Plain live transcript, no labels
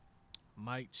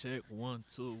Mic check 1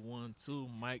 2 1 2.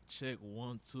 Mic check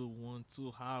 1 2 1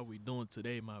 2. How are we doing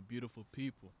today, my beautiful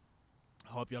people?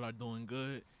 I hope y'all are doing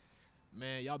good.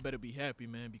 Man, y'all better be happy,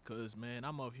 man, because man,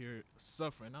 I'm out here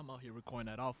suffering. I'm out here recording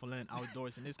that awful land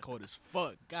outdoors, and it's cold as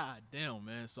fuck. God damn,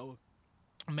 man. So,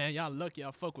 man, y'all lucky I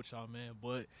fuck with y'all, man.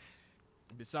 But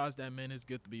besides that, man, it's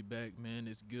good to be back, man.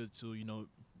 It's good to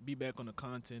be back on the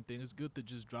content thing. It's good to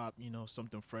just drop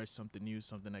something fresh, something new,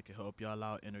 something that can help y'all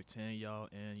out, entertain y'all,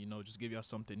 and just give y'all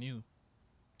something new.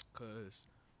 Cause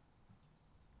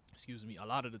excuse me, a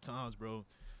lot of the times, bro,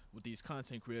 with these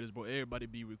content creators, bro, everybody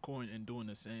be recording and doing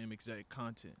the same exact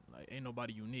content. Like, ain't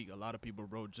nobody unique. A lot of people,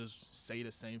 bro, just say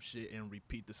the same shit and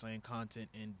repeat the same content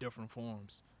in different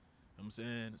forms. You know what I'm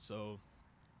saying? So,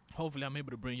 hopefully, I'm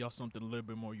able to bring y'all something a little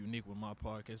bit more unique with my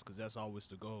podcast, because that's always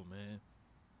the goal, man.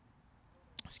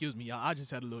 Excuse me, y'all. I just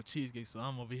had a little cheesecake, so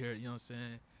I'm over here, you know what I'm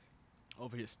saying?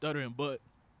 Over here stuttering, but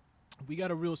we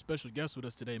got a real special guest with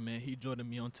us today, man. He joining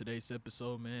me on today's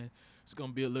episode, man. It's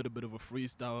gonna be a little bit of a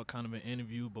freestyle, kind of an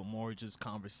interview, but more just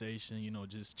conversation.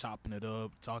 Just chopping it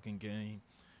up, talking game.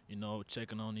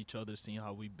 Checking on each other, seeing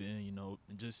how we been.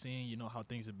 And just seeing how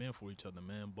things have been for each other,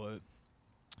 man. But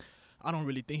I don't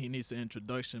really think he needs an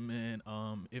introduction, man.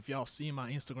 If y'all see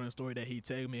my Instagram story that he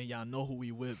tagged me, y'all know who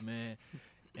we with, man.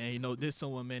 And this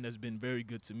someone, man, that's been very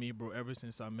good to me, bro. Ever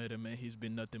since I met him, man, he's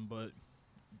been nothing but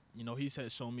he's had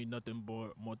shown me nothing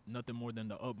more than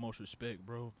the utmost respect,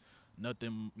 bro.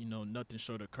 Nothing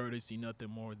short of courtesy, nothing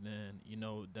more than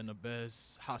the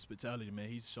best hospitality, man.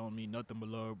 He's shown me nothing but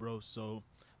love, bro. So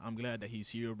I'm glad that he's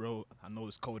here, bro. I know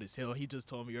it's cold as hell. He just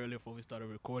told me earlier before we started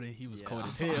recording, he was cold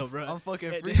as hell, bro. I'm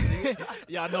fucking freezing.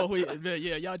 Y'all know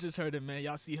y'all just heard it, man.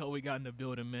 Y'all see how we got in the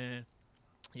building, man.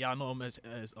 Y'all know him as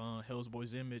Hell's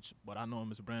Boy's Image, but I know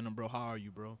him as Brandon, bro. How are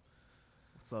you, bro?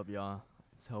 What's up, y'all?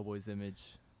 It's Hellboy's Image,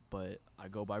 but I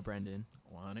go by Brendan.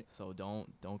 Want it? So don't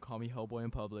call me Hellboy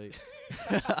in public.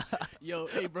 Yo,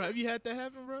 hey, bro, have you had that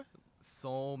happen, bro?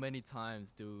 So many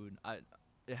times, dude.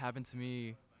 It happened to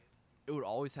me. It would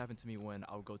always happen to me when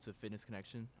I would go to Fitness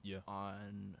Connection. Yeah.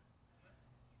 On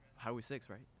Highway 6,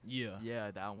 right? Yeah.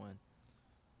 Yeah, that one.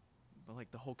 But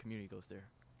like the whole community goes there.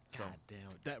 God damn,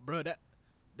 that bro, that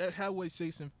Highway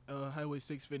 6 and Highway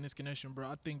 6 Fitness Connection, bro.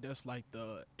 I think that's like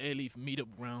the elite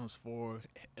meetup grounds for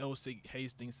LC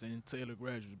Hastings and Taylor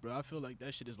graduates, bro. I feel like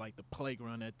that shit is like the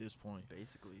playground at this point.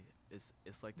 Basically,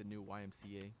 it's like the new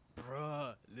YMCA.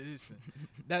 Bruh, listen,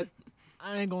 that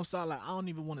I ain't gonna sound like I don't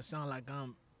even want to sound like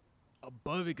I'm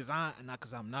above it, cause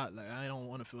I'm not. Like, I don't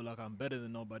want to feel like I'm better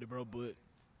than nobody, bro. But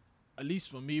at least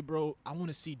for me, bro, I want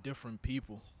to see different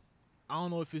people. I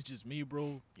don't know if it's just me,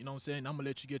 bro. You know what I'm saying? I'm going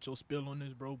to let you get your spill on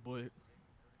this, bro. But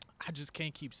I just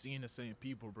can't keep seeing the same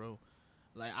people, bro.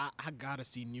 Like, I got to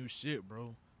see new shit,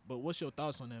 bro. But what's your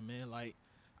thoughts on that, man? Like,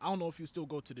 I don't know if you still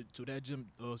go to that gym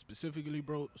specifically,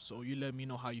 bro. So you let me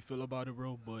know how you feel about it,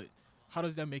 bro. But how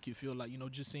does that make you feel, like,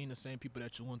 just seeing the same people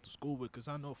that you went to school with? Because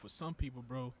I know for some people,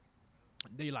 bro,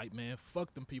 they like, man,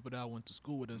 fuck them people that I went to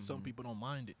school with. And some people don't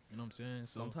mind it. You know what I'm saying?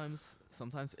 So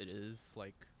Sometimes it is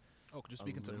like. Oh, could you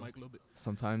speak into the mic a little bit?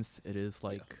 Sometimes it is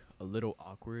like a little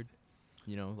awkward,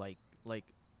 like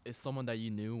it's someone that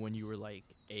you knew when you were like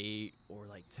 8 or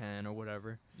like 10 or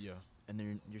whatever. Yeah. And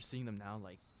then you're seeing them now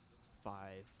like 5,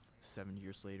 7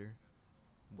 years later.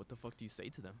 What the fuck do you say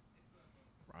to them?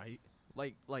 Right.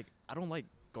 Like I don't like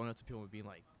going up to people and being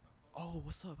like, "Oh,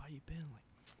 what's up? How you been?" Like,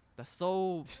 that's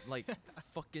so like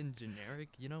fucking generic,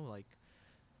 Like,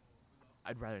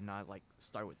 I'd rather not like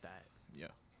start with that. Yeah.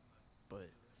 But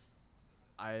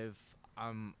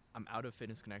I'm out of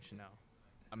Fitness Connection now.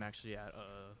 I'm actually at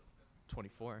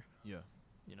 24. Yeah.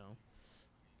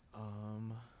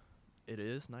 It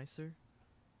is nicer,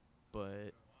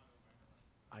 but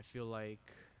I feel like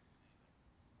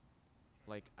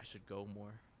I should go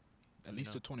more. At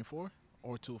least to 24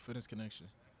 or to a Fitness Connection?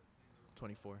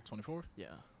 24. 24? Yeah,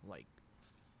 like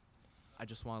I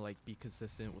just want to like be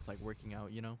consistent with like working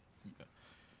out, Yeah.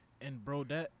 And bro,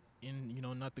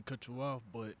 not to cut you off,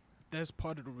 but that's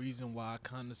part of the reason why I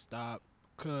kind of stopped.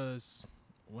 Cause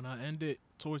when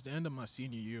towards the end of my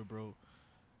senior year, bro,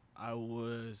 I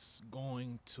was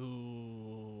going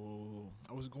to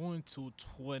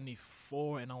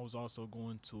 24, and I was also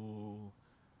going to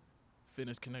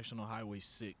Fitness Connection on Highway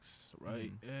 6,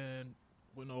 right? Mm-hmm. And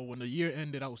when the year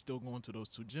ended, I was still going to those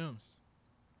two gyms.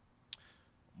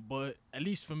 But at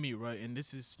least for me, right, and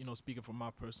this is, speaking from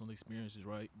my personal experiences,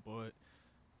 right, but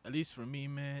at least for me,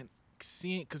 man,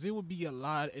 because it would be a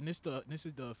lot, and this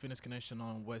is the Fitness Connection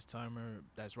on Westheimer,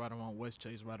 that's right around West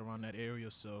Chase, right around that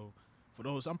area. So for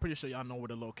those, I'm pretty sure y'all know where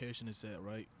the location is at,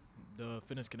 right? The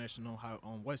Fitness Connection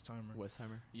on Westheimer.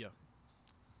 Westheimer. Yeah.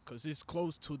 because it's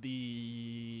close to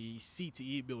the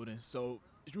CTE building. So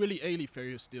it's really A-Leaf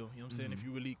area still. You know what I'm saying? If Mhm.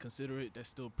 you really consider it, that's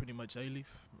still pretty much A-Leaf,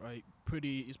 right?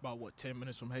 It's about, what, 10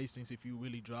 minutes from Hastings if you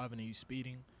really driving and you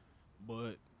speeding.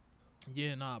 But,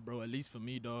 yeah, nah, bro, at least for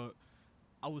me, dog,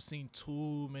 I was seeing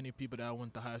too many people that I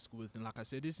went to high school with. And like I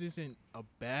said, this isn't a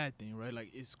bad thing, right?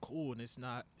 Like, it's cool and it's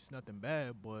nothing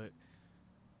bad. But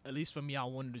at least for me, I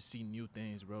wanted to see new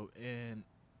things, bro. And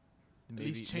at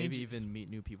least Maybe change it. even meet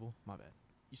new people. My bad.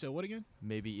 You said what again?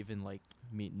 Maybe even like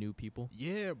meet new people.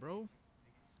 Yeah, bro.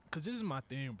 Cause this is my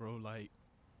thing, bro. Like,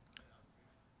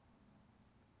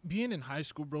 being in high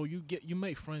school, bro, you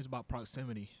make friends by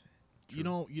proximity.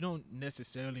 True. You don't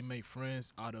necessarily make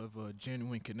friends out of a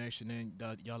genuine connection and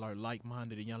that y'all are like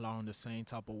minded and y'all are on the same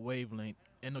type of wavelength.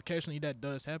 And occasionally that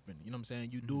does happen. You know what I'm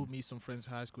saying? You do Mhm. meet some friends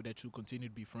in high school that you continue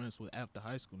to be friends with after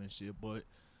high school and shit. But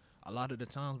a lot of the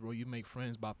times, bro, you make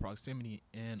friends by proximity,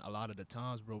 and a lot of the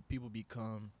times, bro, people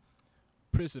become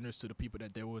prisoners to the people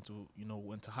that they went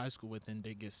to high school with, and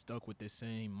they get stuck with the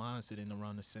same mindset and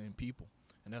around the same people.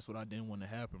 And that's what I didn't want to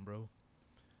happen, bro.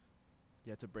 You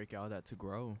have to break out of that to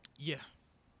grow. Yeah.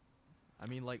 I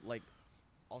mean,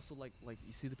 also like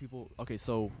you see the people. Okay,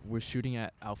 so we're shooting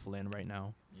at Alpha Land right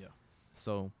now. Yeah.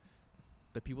 So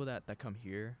the people that come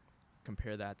here,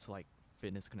 compare that to like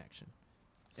Fitness Connection.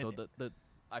 So And the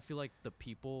I feel like the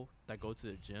people that go to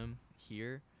the gym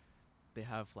here, they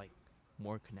have like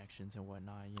more connections and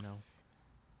whatnot, you know,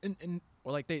 and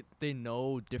or like they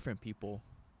know different people.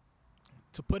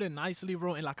 to put it nicely,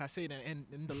 bro, and like I said, and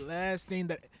the last thing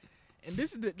that, and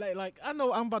this is the like I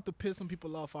know I'm about to piss some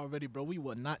people off already, bro. We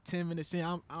were not 10 minutes in.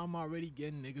 I'm already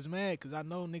getting niggas mad because I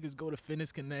know niggas go to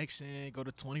Fitness Connection, go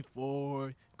to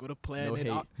 24, go to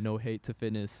Planet. No hate to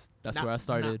fitness. That's Not, where I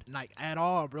started. not like at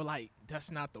all, bro. Like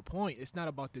that's not the point. It's not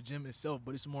about the gym itself,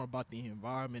 but it's more about the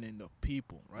environment and the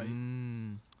people, right?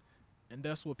 Mm. And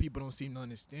that's what people don't seem to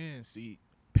understand. See,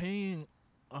 paying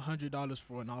 $100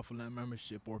 for an Alpha Land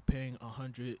membership, or paying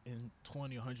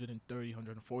 120, 130,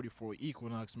 140 for an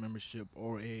Equinox membership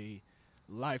or a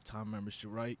lifetime membership,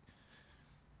 right?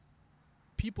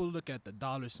 People look at the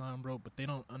dollar sign, bro, but they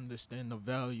don't understand the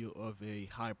value of a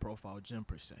high profile gym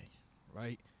per se,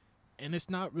 right? And it's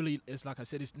not really, it's like I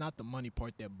said, it's not the money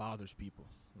part that bothers people,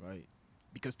 right?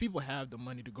 Because people have the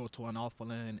money to go to an Alpha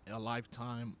Land, a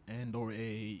Lifetime, and or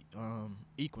a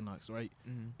Equinox, right?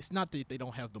 Mm. It's not that they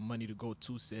don't have the money to go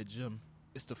to said gym.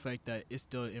 It's the fact that it's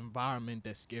the environment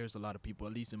that scares a lot of people,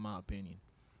 at least in my opinion,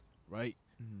 right?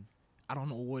 Mm. I don't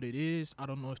know what it is. I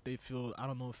don't know if they feel. I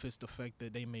don't know if it's the fact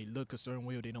that they may look a certain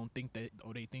way, or they don't think that,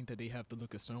 or they think that they have to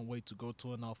look a certain way to go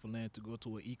to an Alpha Land, to go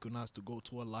to an Equinox, to go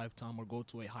to a Lifetime, or go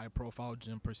to a high profile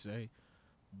gym per se.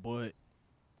 But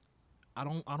I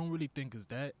don't really think it's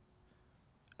that.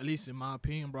 At least in my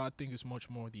opinion, bro. I think it's much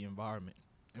more the environment,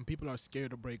 and people are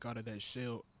scared to break out of that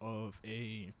shell of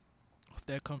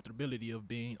that comfortability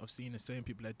of seeing the same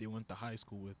people that they went to high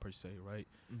school with per se, right?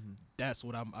 Mm. That's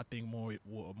what I think more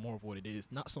of what it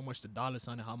is. Not so much the dollar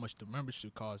sign and how much the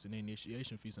membership costs and the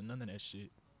initiation fees and none of that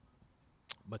shit,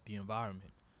 but the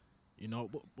environment. You know,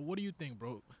 but what do you think,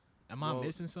 bro? Am I Well,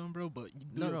 missing something, bro? But you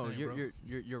do no, your no, thing,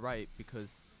 bro. you're right,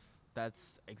 because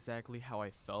that's exactly how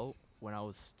I felt when I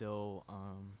was still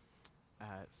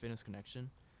at Fitness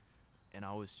Connection, and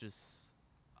I was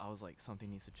like, something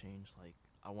needs to change. Like,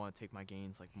 I want to take my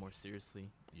gains like more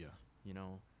seriously, Yeah, you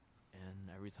know.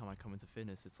 And every time I come into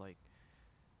fitness, it's like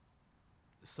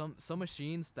some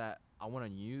machines that I want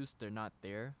to use, they're not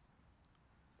there,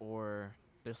 or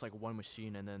there's like one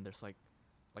machine and then there's like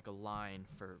a line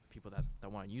for people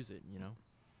that want to use it, you know.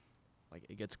 Like,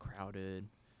 it gets crowded,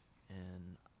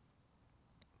 and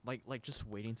like just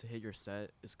waiting to hit your set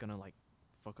is gonna like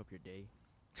fuck up your day.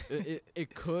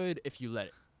 It could if you let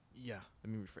it. yeah,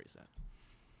 Let me rephrase that.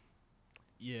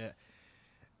 yeah.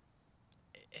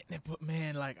 But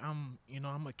man, like I'm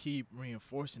gonna keep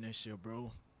reinforcing that shit,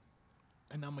 bro.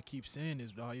 And I'm gonna keep saying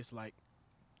this, dog. It's like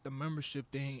the membership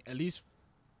thing, at least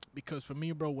because for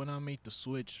me, bro, when I made the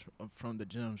switch from the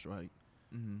gyms, right?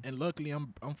 Mm-hmm. And luckily,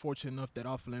 I'm fortunate enough that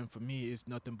Alpha Land for me is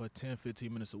nothing but 10,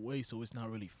 15 minutes away, so it's not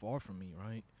really far from me,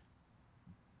 right?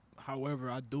 However,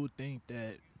 I do think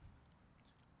that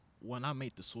when I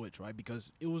made the switch, right,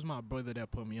 because it was my brother that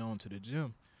put me on to the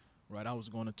gym, right? I was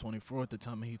going to 24 at the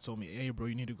time, and he told me, "Hey, bro,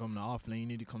 you need to come to Alpha Land. You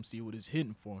need to come see what it's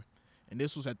hitting for." And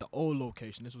this was at the old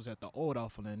location. This was at the old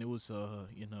Alpha Land. It was,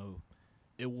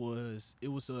 it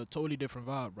was a totally different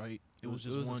vibe, right? It was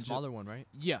just it was one a smaller one, right?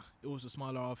 Yeah, it was a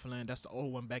smaller Alpha Land. That's the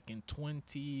old one back in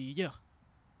 20. Yeah,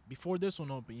 before this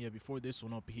one opened. Yeah, before this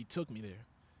one opened, he took me there.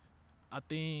 I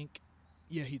think,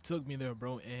 yeah, he took me there,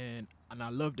 bro. And and I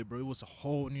loved it, bro. It was a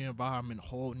whole new environment,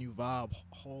 whole new vibe,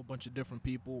 whole bunch of different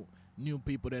people, new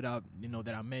people that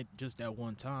I met just that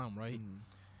one time, right? Mm.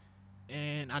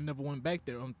 And I never went back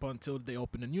there until they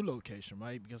opened a new location,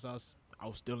 right? Because I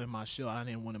was still in my shell. I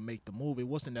didn't want to make the move. It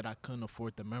wasn't that I couldn't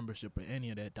afford the membership or any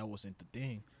of that. That wasn't the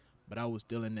thing. But I was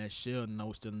still in that shell, and I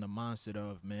was still in the mindset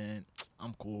of, man,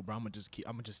 I'm cool, bro. I'm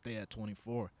gonna just stay at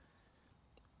 24.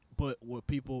 But what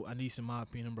people, at least in my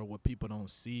opinion, bro, what people don't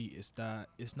see is that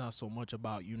it's not so much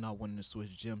about you not wanting to switch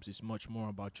gyms. It's much more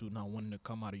about you not wanting to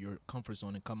come out of your comfort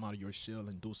zone and come out of your shell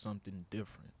and do something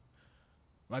different.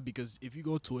 Right? Because if you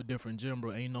go to a different gym,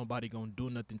 bro, ain't nobody gonna do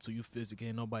nothing to you physically.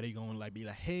 Ain't nobody gonna like be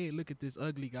like, hey, look at this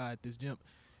ugly guy at this gym.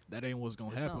 That ain't what's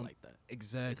gonna It's not happen. like that. It's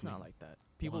Exactly. not like that.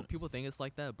 People think it's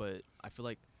like that, but I feel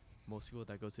like most people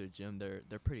that go to the gym, they're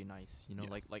pretty nice. You know,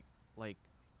 Yeah. like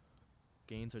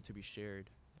gains are to be shared.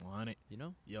 100. You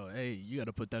know. Yo, hey, you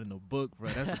gotta put that in the book, bro.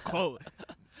 That's a quote.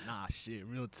 Nah, shit,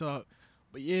 real talk.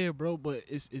 But yeah, bro. But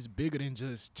it's bigger than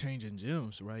just changing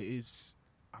gyms, right?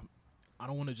 I'm, I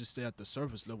don't want to just stay at the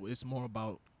surface level. It's more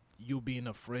about you being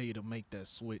afraid to make that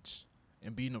switch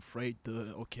and being afraid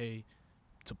to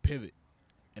pivot,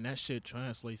 and that shit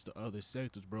translates to other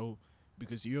sectors, bro.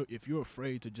 Because if you're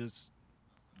afraid to just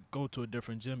go to a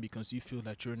different gym because you feel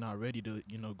that you're not ready to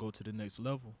go to the next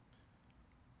level,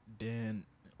 then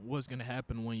what's gonna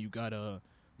happen when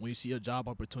you see a job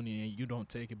opportunity and you don't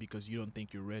take it because you don't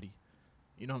think you're ready?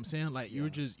 You know what I'm saying? Like Yeah.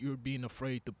 you're being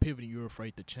afraid to pivot. You're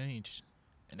afraid to change,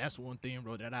 and that's one thing,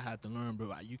 bro, that I had to learn, bro.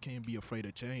 Like, you can't be afraid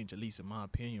of change. At least in my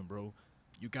opinion, bro.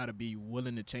 You gotta be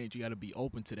willing to change. You gotta be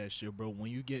open to that shit, bro. When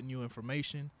you get new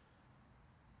information,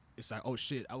 it's like, oh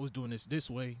shit, I was doing this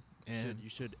way, and You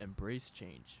should embrace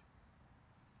change.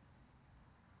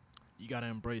 you gotta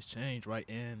embrace change, right?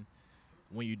 And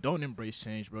when you don't embrace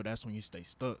change, bro, that's when you stay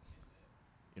stuck.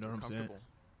 You know You're what I'm saying? comfortable.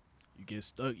 You get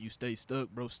stuck, you stay stuck,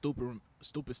 bro.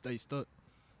 Stupid stay stuck.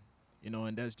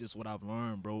 And that's just what I've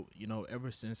learned, bro.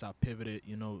 Ever since I pivoted,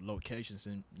 locations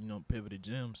and pivoted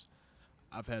gyms,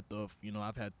 I've had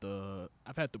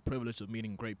the privilege of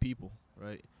meeting great people,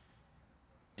 right?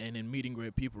 And in meeting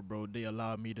great people, bro, they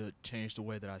allowed me to change the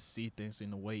way that I see things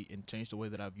in a way and change the way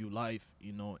that I view life,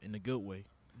 in a good way,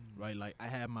 Mm. right? Like I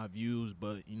have my views,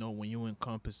 but when you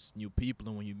encompass new people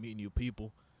and when you meet new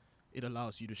people, it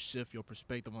allows you to shift your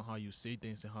perspective on how you see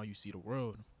things and how you see the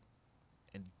world.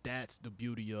 And that's the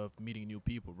beauty of meeting new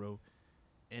people, bro.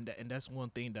 And that's one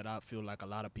thing that I feel like a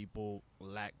lot of people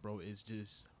lack, bro, is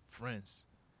just friends.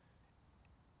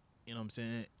 You know what I'm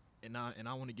saying? And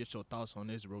I want to get your thoughts on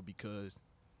this, bro, because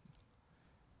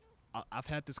I've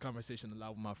had this conversation a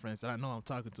lot with my friends, and I know I'm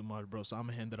talking too much, bro. So I'm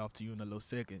gonna hand it off to you in a little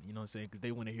second. You know what I'm saying? Because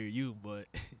they want to hear you. But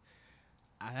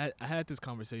I had this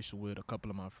conversation with a couple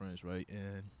of my friends, right?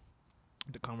 And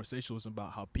the conversation was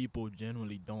about how people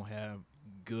generally don't have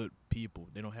good people.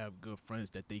 They don't have good friends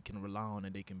that they can rely on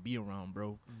and they can be around,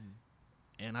 bro. Mm.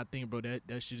 And I think, bro, that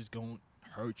shit is gonna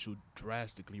hurt you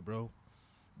drastically, bro.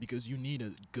 Because you need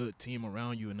a good team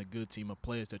around you and a good team of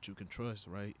players that you can trust,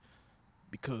 right?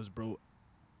 Because, bro,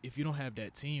 if you don't have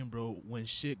that team, bro, when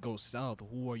shit goes south,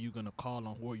 who are you gonna call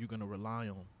on? Who are you gonna rely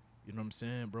on? You know what I'm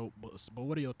saying, bro? But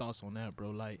what are your thoughts on that, bro?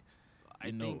 Like,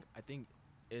 you know, I think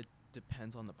it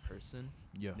depends on the person.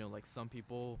 yeah, You know, like some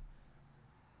people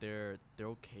they're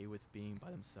okay with being by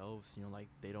themselves, you know, like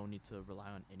they don't need to rely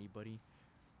on anybody.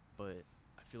 But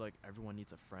I feel like everyone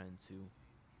needs a friend too.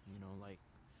 You know,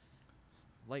 s-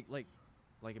 like like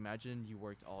like imagine you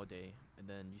worked all day and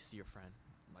then you see your friend,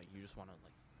 like you just want to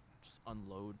like just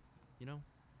unload, you know?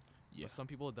 yeah, But some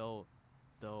people they'll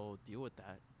deal with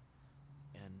that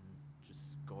and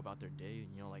just go about their day,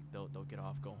 you know, like they'll get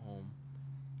off, go home,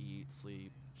 eat,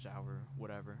 sleep, shower,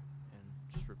 whatever, and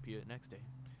just repeat it next day.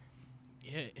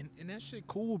 yeah, and that shit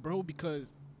cool, bro.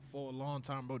 Because for a long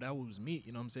time, bro, that was me.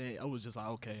 You know what I'm saying? I was just like,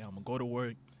 okay, I'm gonna go to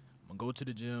work, I'm gonna go to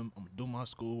the gym, I'm gonna do my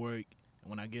schoolwork, and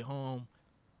when I get home,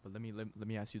 But let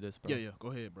me ask you this, yeah, bro. yeah, go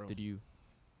ahead, bro. Did you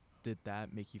did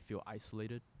that make you feel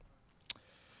isolated?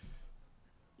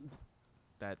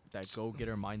 That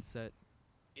go-getter mindset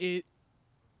It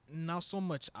not so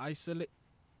much isolate.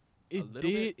 a little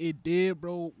bit? It did,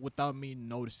 bro, without me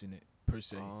noticing it per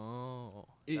se. Oh,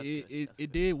 It that's it good. it, That's it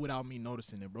good. did without me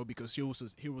noticing it, bro. Because here was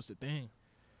the thing.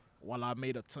 While I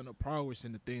made a ton of progress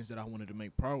in the things that I wanted to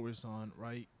make progress on,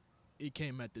 right, it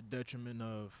came at the detriment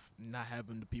of not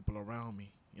having the people around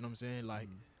me. You know what I'm saying? Like,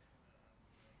 Mm.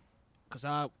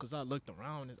 cause I looked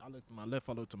around, and I looked to my left,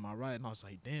 I looked to my right, and I was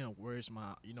like, damn, where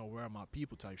are my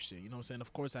people type shit? You know what I'm saying?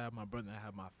 Of course, I have my brother, and I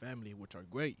have my family, which are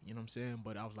great. You know what I'm saying?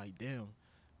 But I was like, damn,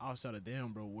 outside of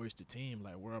them, bro, where's the team?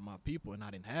 Like, where are my people? And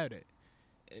I didn't have that.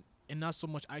 and not so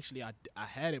much actually I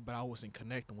had it, but I wasn't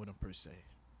connecting with them per se.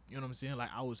 You know what I'm saying? Like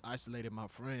I was isolating my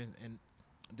friends, and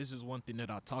this is one thing that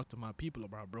I talked to my people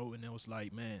about, bro. And it was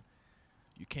like, man,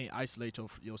 you can't isolate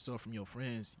yourself from your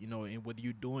friends, you know. And whether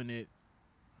you're doing it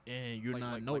and you're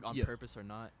not like on purpose or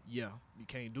not. yeah, you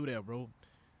can't do that, bro.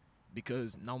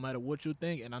 Because no matter what you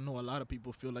think, and I know a lot of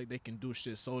people feel like they can do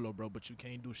shit solo, bro, but you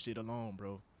can't do shit alone,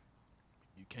 bro.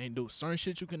 You can't do certain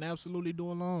shit you can absolutely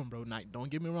do alone, bro. Like, don't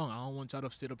get me wrong. I don't want y'all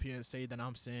to sit up here and say that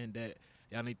I'm saying that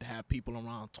y'all need to have people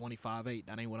around 25-8.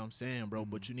 That ain't what I'm saying, bro.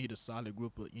 But you need a solid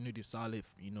group of, you need a solid,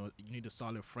 you need a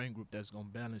solid friend group that's gonna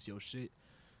balance your shit.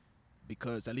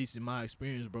 Because at least in my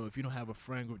experience, bro, if you don't have a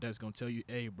friend group that's gonna tell you,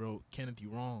 hey, bro, Kenneth, you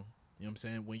wrong. You know what I'm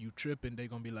saying? When you tripping, they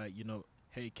gonna be like,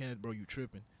 hey, Kenneth, bro, you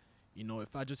tripping.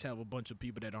 If I just have a bunch of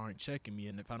people that aren't checking me,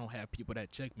 and if I don't have people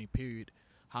that check me, period,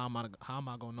 how am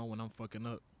I gonna know when I'm fucking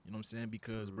up? You know what I'm saying?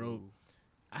 Because, bro,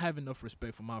 I have enough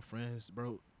respect for my friends,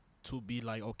 bro, to be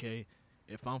like, okay,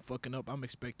 if I'm fucking up, I'm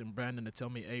expecting Brandon to tell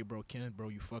me, hey, bro, Kenneth, bro,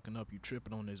 you fucking up, you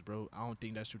tripping on this, bro. I don't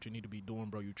think that's what you need to be doing,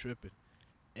 bro. You tripping.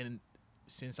 And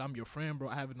since I'm your friend, bro,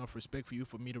 I have enough respect for you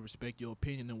for me to respect your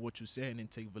opinion and what you're saying and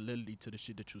take validity to the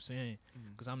shit that you're saying.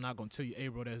 Because I'm not going to tell you, hey,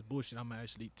 bro, that's bullshit. I'm going to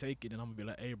actually take it and I'm going to be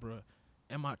like, hey, bro,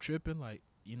 am I tripping? Like,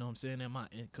 you know what I'm saying?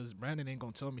 Because Brandon ain't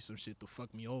going to tell me some shit to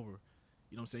fuck me over.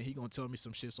 You know what I'm saying? He going to tell me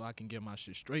some shit so I can get my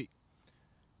shit straight.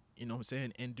 You know what I'm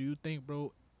saying? And do you think,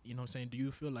 bro, you know what I'm saying, do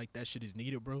you feel like that shit is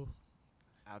needed, bro?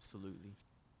 Absolutely.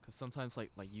 Because sometimes,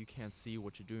 like you can't see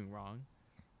what you're doing wrong,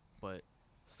 but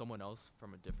someone else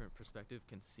from a different perspective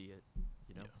can see it,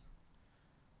 you know?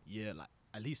 Yeah, like,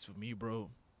 at least for me, bro.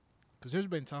 Because there's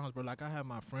been times, bro, like, I have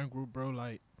my friend group, bro,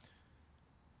 like,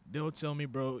 they'll tell me,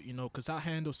 bro, because I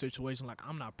handle situations like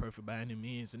I'm not perfect by any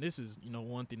means. And this is,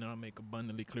 one thing that I make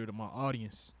abundantly clear to my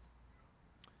audience.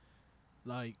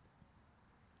 Like,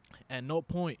 at no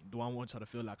point do I want y'all to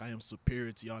feel like I am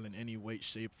superior to y'all in any way,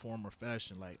 shape, form, or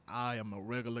fashion. Like, I am a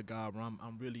regular guy, bro.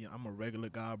 I'm a regular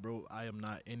guy, bro. I am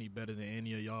not any better than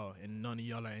any of y'all, and none of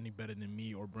y'all are any better than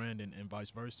me or Brandon, and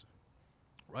vice versa.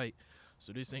 Right?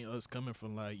 So this ain't us coming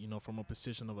from, like, from a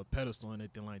position of a pedestal or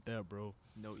anything like that, bro.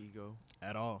 No ego.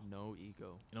 At all. No ego. You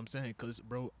know what I'm saying? Because,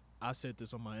 bro, I said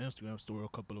this on my Instagram story a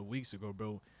couple of weeks ago,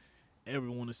 bro.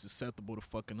 Everyone is susceptible to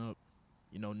fucking up.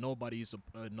 Nobody's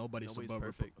above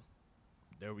perfect.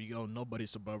 There we go.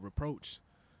 Nobody's above reproach.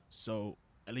 So,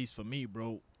 at least for me,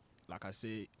 bro, like I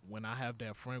said, when I have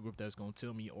that friend group that's going to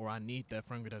tell me, or I need that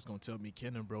friend group that's going to tell me,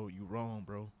 Kenan, bro, you wrong,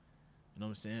 bro. You know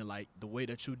what I'm saying? Like, the way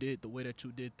that you did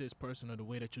this person, or the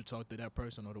way that you talked to that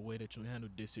person, or the way that you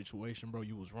handled this situation, bro,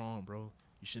 you was wrong, bro.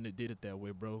 You shouldn't have did it that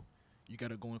way, bro. You got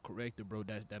to go and correct it, bro.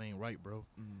 That ain't right, bro.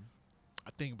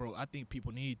 I think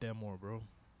people need that more, bro.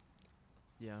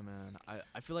 Yeah, man.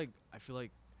 I feel like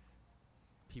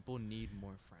people need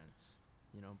more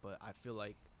friends, but I feel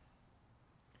like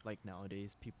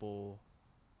nowadays people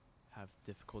have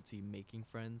difficulty making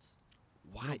friends.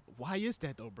 Why is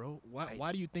that though, bro?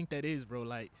 Why do you think that is, bro?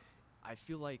 Like, I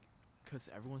feel like because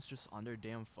everyone's just on their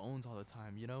damn phones all the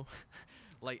time,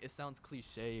 like, it sounds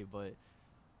cliche, but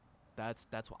that's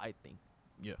what I think.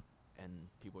 yeah. And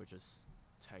people are just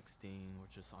texting or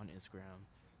just on Instagram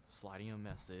sliding a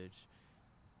message.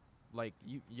 Like,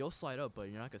 you'll slide up, but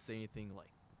you're not gonna say anything like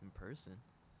in person.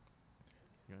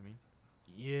 You know what I mean?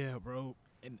 Yeah, bro.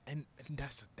 And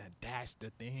that's the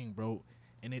thing, bro.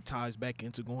 And it ties back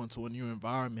into going to a new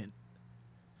environment.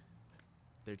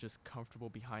 They're just comfortable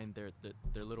behind their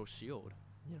little shield,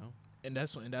 And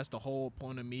that's the whole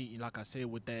point of me, like I said,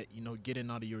 with that, getting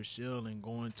out of your shell and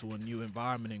going to a new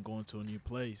environment and going to a new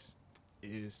place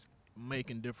is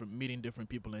meeting different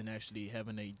people and actually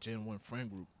having a genuine friend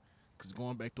group. Because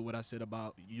going back to what I said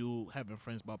about you having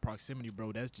friends by proximity,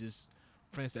 bro, that's just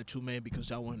friends that you made because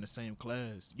y'all were in the same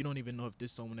class. You don't even know if this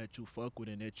is someone that you fuck with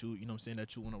and that you know what I'm saying,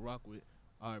 that you want to rock with.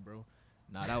 All right, bro.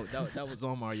 Nah, that was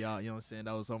Omar, y'all. You know what I'm saying?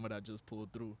 That was Omar that just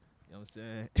pulled through. You know what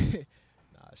I'm saying?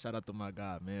 Nah, shout out to my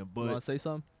guy, man. But you want to say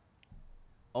something?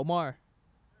 Omar,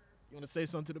 you want to say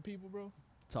something to the people, bro?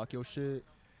 talk your shit.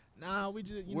 Nah, we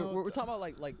just, We're talking about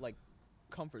like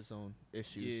comfort zone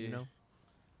issues, Yeah.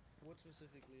 What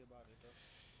specifically about it,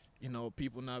 though?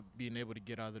 People not being able to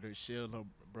get out of their shell,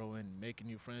 bro, and making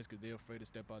new friends because they're afraid to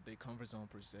step out their comfort zone,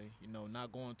 per se.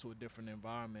 Not going to a different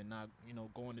environment, not,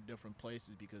 going to different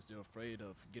places because they're afraid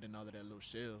of getting out of that little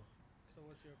shell. So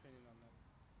what's your opinion on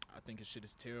that? I think this shit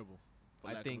is terrible,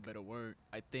 for I lack think- of a better word.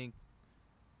 I think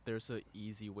there's an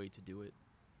easy way to do it,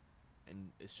 and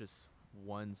it's just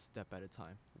one step at a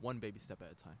time, one baby step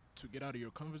at a time. To get out of your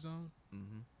comfort zone?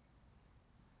 Mm-hmm.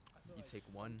 I feel You like take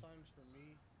one. Sometimes for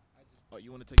me, I just Oh,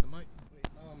 you want to take the mic? wait.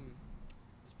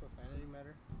 profanity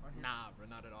matter on here? Nah, bro,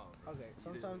 not at all, bro. Okay, You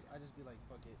did- sometimes I just be like,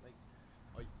 fuck it.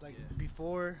 Like yeah.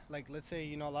 before, like let's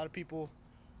say a lot of people,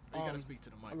 You gotta um, speak to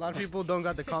the mic. a lot of bro. people don't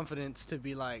got the confidence to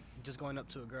be like just going up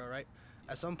to a girl, right?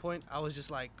 At some point, I was just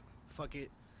like, fuck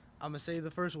it, I'm gonna say the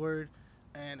first word,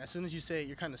 and as soon as you say it,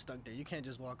 you're kind of stuck there. You can't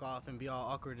just walk off and be all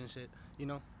awkward and shit, you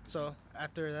know. So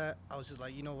after that, I was just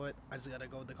like, you know what? I just gotta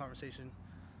go with the conversation.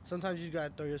 Sometimes you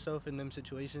gotta throw yourself in them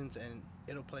situations and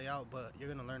it'll play out, but you're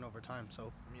gonna learn over time.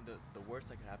 So I mean, the worst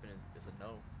that could happen is a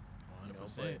no. You know,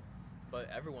 100%. but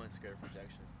everyone's scared of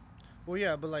rejection. well,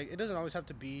 yeah, but like it doesn't always have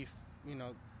to be,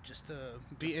 just to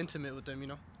be intimate with them.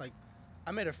 Like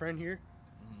I made a friend here.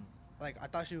 Mhm. Like I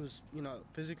thought she was,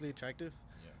 physically attractive,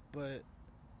 Yeah. but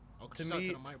Oh, To shout me-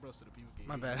 to the mic, bro, so the people can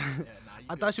my hear bad. you. Yeah, nah, you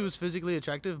I good, thought she bro. was physically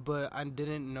attractive, but I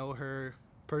didn't know her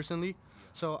personally.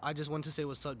 So I just wanted to say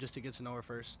what's up just to get to know her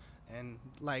first. And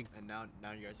like, And now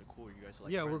you guys are cool. You guys are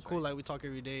like yeah, we're friends, cool. right? Like we talk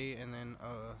every day, and then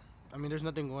I mean, there's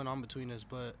nothing going on between us.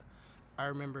 But I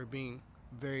remember being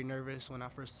very nervous when I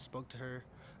first spoke to her,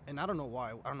 and I don't know why.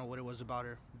 I don't know what it was about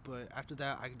her. But after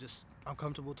that, I'm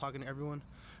comfortable talking to everyone,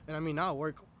 and I mean now I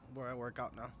work where I work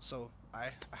out now, so I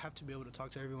have to be able to talk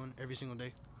to everyone every single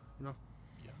day. Yeah.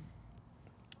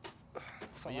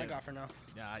 That's all Yeah. I got for now.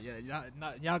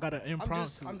 Y'all got an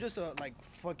impromptu. I'm just like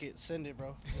fuck it, send it,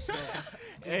 bro. Just go. Just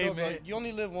Hey, go, bro. man. You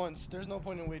only live once. There's no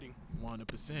point in waiting.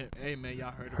 100%. Hey, man,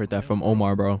 y'all heard it Heard that him, from bro.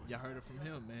 Omar, bro. Y'all heard it from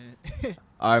him, man.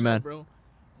 All right, Sure, man. bro.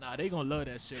 Nah, they gonna love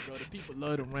that shit, bro. The people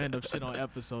love them random shit on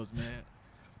episodes, man.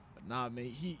 But nah, man,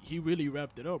 he really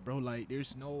wrapped it up, bro. Like,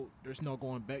 there's no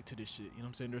going back to this shit. You know what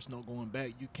I'm saying? There's no going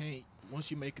back. You can't, once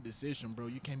you make a decision, bro,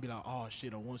 you can't be like, oh,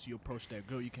 shit. Or once you approach that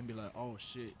girl, you can be like, oh,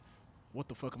 shit. What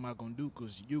the fuck am I gonna do?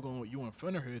 Because you in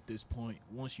front of her at this point.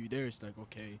 Once you there, it's like,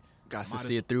 okay, Got to might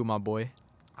see as- it through, my boy.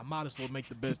 I might as well make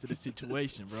the best of the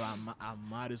situation, bro. I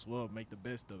might as well make the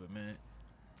best of it, man.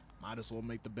 Might as well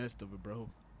make the best of it, bro.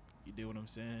 You dig what I'm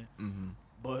saying? Mm-hmm.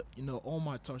 But,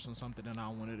 Omar touched on something that I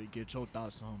wanted to get your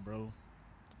thoughts on, bro.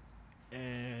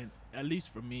 And at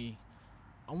least for me,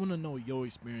 I want to know your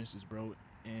experiences, bro.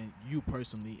 And you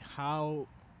personally, how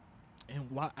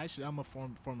and why. Actually, I'm going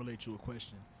to formulate you a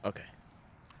question. Okay.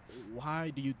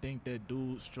 Why do you think that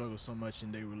dudes struggle so much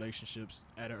in their relationships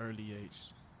at an early age?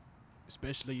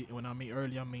 Especially when I mean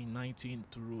early, I mean 19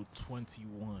 through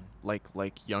 21. Like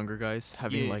younger guys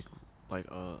having Yeah. like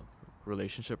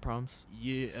relationship problems.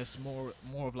 Yeah, it's more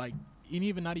of like, and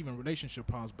even not even relationship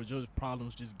problems, but just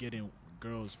problems just getting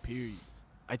girls. Period.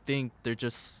 I think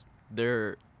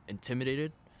they're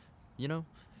intimidated, you know?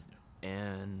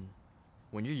 And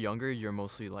when you're younger, you're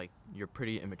mostly like you're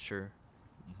pretty immature.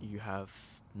 You have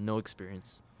no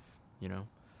experience, you know?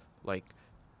 Like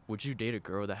would you date a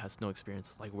girl that has no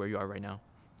experience like where you are right now?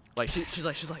 Like she's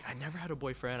like I never had a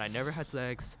boyfriend, I never had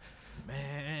sex.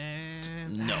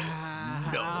 Man, No.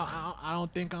 I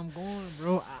don't think I'm going,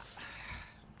 bro.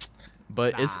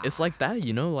 But it's like that,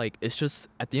 you know? Like it's just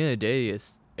at the end of the day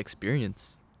it's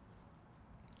experience.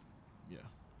 Yeah.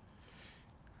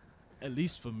 At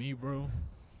least for me, bro,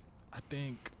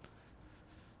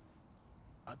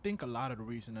 I think a lot of the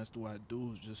reason as to why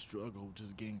dudes just struggle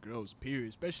just getting girls, period,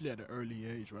 especially at an early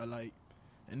age, right? Like,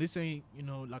 and this ain't,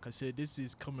 like I said, this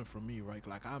is coming from me, right?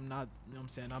 Like, I'm not, I'm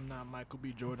saying, I'm not Michael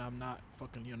B. Jordan, I'm not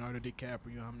fucking Leonardo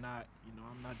DiCaprio, I'm not,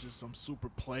 I'm not just some super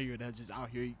player that's just out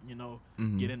here,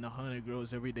 Mhm. getting 100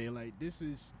 girls every day. Like, this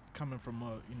is coming from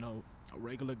a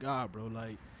regular guy, bro.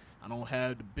 Like, I don't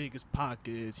have the biggest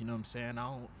pockets, you know what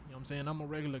I'm saying? I'm a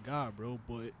regular guy, bro,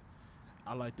 but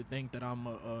I like to think that I'm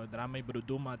able to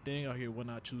do my thing out here when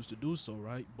I choose to do so,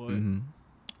 right? But Mhm.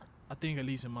 I think, at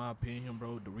least in my opinion,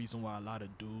 bro, the reason why a lot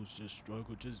of dudes just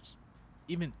struggle just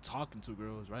even talking to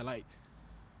girls, right? Like,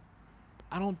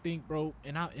 I don't think, bro,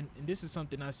 and this is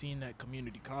something I seen at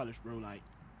community college, bro. Like,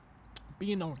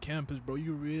 being on campus, bro,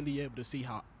 you're really able to see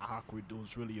how awkward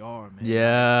dudes really are, man.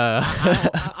 Yeah.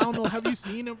 I don't know. Have you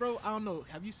seen it, bro? I don't know.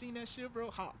 Have you seen that shit, bro?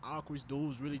 How awkward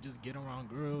dudes really just get around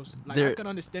girls. Like, I They're- could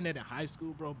understand that in high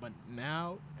school, bro, but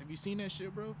now, have you seen that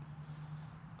shit, bro?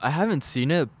 I haven't seen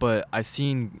it, but I've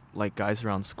seen like guys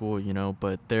around school, you know,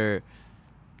 but they're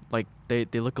like they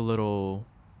look a little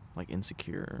like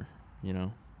insecure, you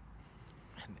know.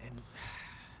 And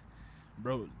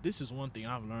bro, this is one thing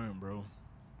I've learned, bro.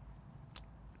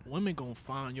 Women gonna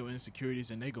find your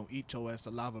insecurities and they gonna eat your ass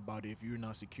alive about it if you're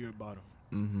not secure about them.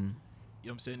 Mhm. You know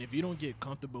what I'm saying? If you don't get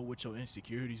comfortable with your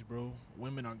insecurities, bro,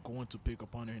 women are going to pick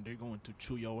up on it and they're going to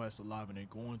chew your ass alive and they're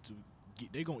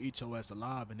gonna eat your ass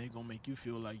alive and they're gonna make you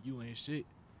feel like you ain't shit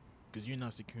because you're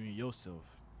not securing yourself.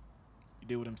 You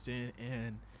get what I'm saying?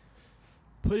 And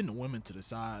putting the women to the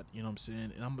side, you know what I'm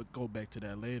saying? And I'm gonna go back to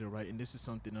that later, right? And this is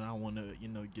something that I wanna,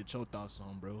 get your thoughts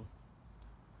on, bro.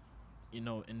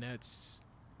 And that's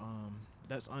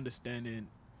understanding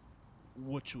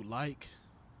what you like,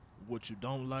 what you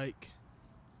don't like,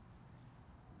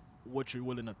 what you're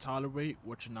willing to tolerate,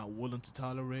 what you're not willing to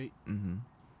tolerate. Mm-hmm.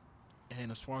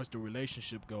 And as far as the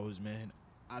relationship goes, man,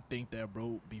 I think that,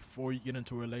 bro, before you get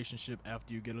into a relationship,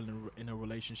 after you get in a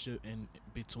relationship, and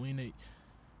between it,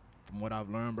 from what I've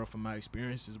learned, bro, from my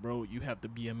experiences, bro, you have to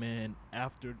be a man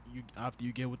after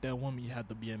you get with that woman. You have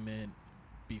to be a man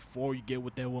before you get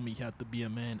with that woman. You have to be a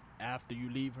man after you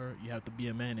leave her. You have to be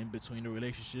a man in between the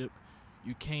relationship.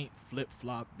 You can't flip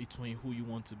flop between who you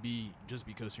want to be just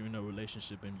because you're in a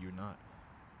relationship and you're not.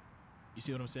 You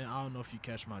see what I'm saying? I don't know if you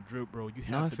catch my drip, bro. You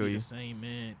No, I have to feel be you. the same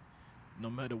man, no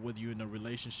matter whether you're in a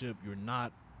relationship, you're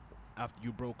not. After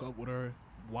you broke up with her,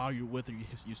 while you're with her,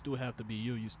 you still have to be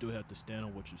you. You still have to stand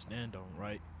on what you stand on,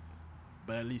 right?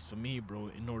 But at least for me, bro,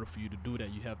 in order for you to do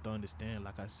that, you have to understand,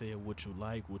 like I said, what you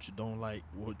like, what you don't like,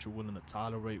 what you're willing to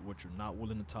tolerate, what you're not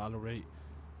willing to tolerate,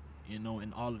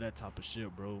 and all of that type of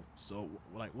shit, bro. So,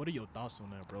 like, what are your thoughts on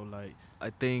that, bro? Like,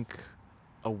 I think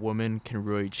a woman can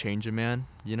really change a man,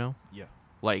 you know? yeah,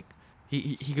 Like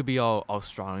he could be all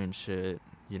strong and shit,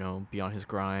 you know, be on his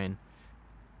grind,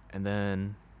 and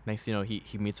then next thing you know,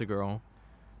 he meets a girl,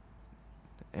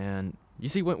 and you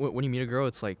see when you meet a girl,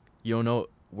 it's like you don't know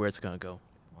where it's gonna go.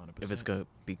 100%. If it's gonna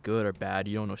be good or bad,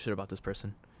 you don't know shit about this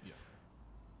person. Yeah.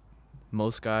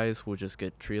 Most guys will just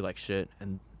get treated like shit,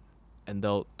 and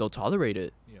they'll tolerate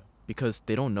it Yeah. because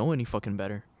they don't know any fucking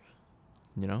better,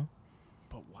 you know?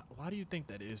 But why do you think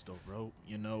that is, though, bro?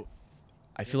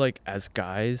 I feel like as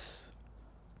guys,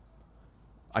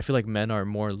 I feel like men are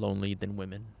more lonely than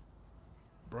women.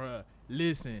 Bruh,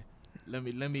 listen. Let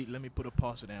me put a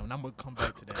pause to that, and I'm gonna come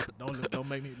back to that. Don't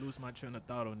make me lose my train of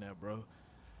thought on that, bro.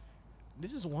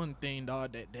 This is one thing,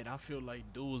 dog, that I feel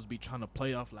like dudes be trying to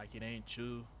play off like it ain't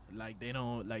true, like they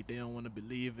don't want to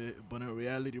believe it, but in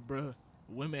reality, bruh,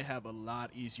 women have a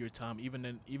lot easier time,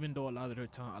 even though a lot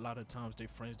of times their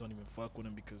friends don't even fuck with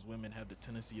them because women have the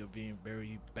tendency of being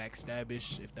very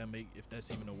backstabbish, if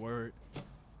that's even a word.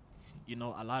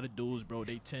 A lot of dudes, bro,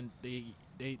 they tend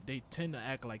to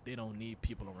act like they don't need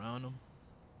people around them.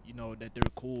 That they're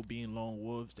cool being lone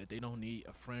wolves, that they don't need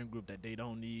a friend group, that they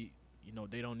don't need,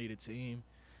 they don't need a team.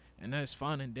 And that's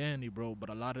fine and dandy, bro. But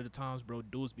a lot of the times, bro,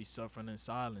 dudes be suffering in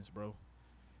silence, bro.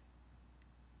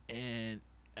 And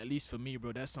at least for me,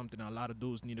 bro, that's something a lot of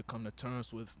dudes need to come to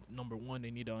terms with. Number one,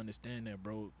 they need to understand that,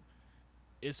 bro,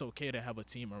 it's okay to have a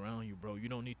team around you, bro. You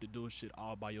don't need to do shit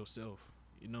all by yourself.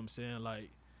 You know what I'm saying? Like,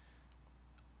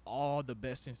 all the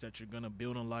best things that you're gonna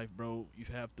build in life, bro, you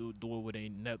have to do it with a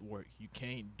network. You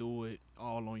can't do it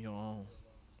all on your own.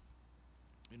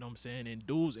 You know what I'm saying? And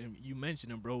dudes, and you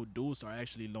mentioned them, bro. Dudes are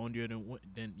actually lonelier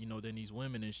than these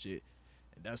women and shit.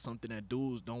 And that's something that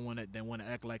dudes don't want to. They want to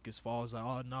act like it's false. Like,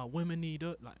 oh no, women need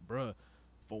us. Like, bruh,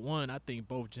 for one, I think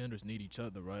both genders need each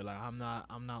other, right? Like, I'm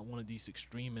not one of these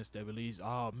extremists that believes,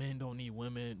 oh, men don't need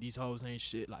women. These hoes ain't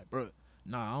shit. Like, bruh,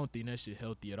 nah, I don't think that shit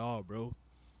healthy at all, bro.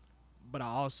 But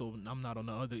I'm not on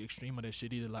the other extreme of that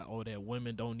shit either. Like, oh, that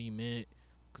women don't need men,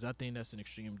 because I think that's an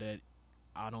extreme that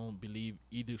I don't believe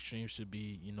either extreme should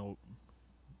be.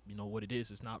 What it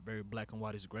is. It's not very black and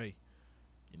white. It's gray.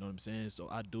 You know what I'm saying? So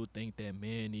I do think that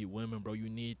men need women, bro. You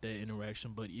need that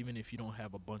interaction. But even if you don't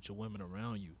have a bunch of women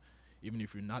around you, even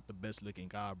if you're not the best looking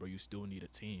guy, bro, you still need a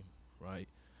team, right?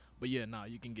 But yeah, nah,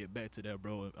 you can get back to that,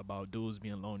 bro, about dudes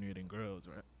being lonelier than girls,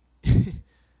 right?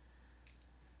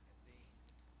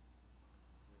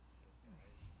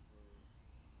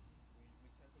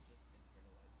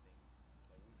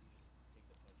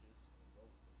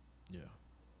 Yeah.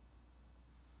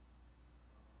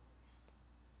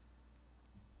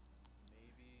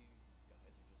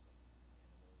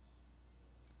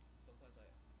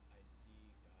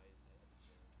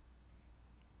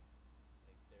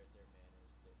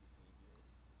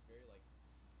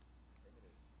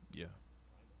 Yeah.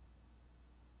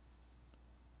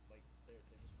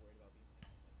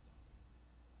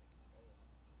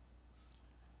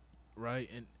 Right.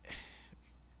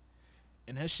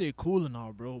 And that shit cool and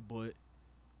all, bro, but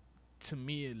to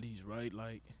me at least, right,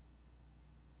 like,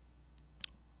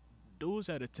 dudes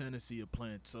had a tendency of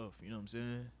playing tough, you know what I'm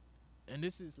saying? And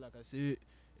this is, like I said,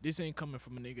 this ain't coming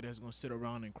from a nigga that's gonna sit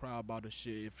around and cry about the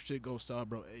shit. If shit goes south,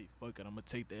 bro, hey, fuck it, I'm gonna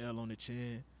take the L on the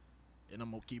chin and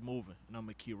I'm gonna keep moving and I'm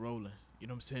gonna keep rolling. You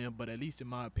know what I'm saying? But at least in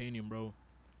my opinion, bro,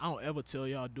 I don't ever tell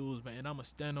y'all dudes, man, and I'm gonna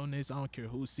stand on this. I don't care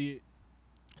who see it.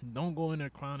 Don't go in there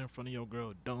crying in front of your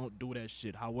girl. Don't do that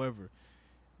shit. However,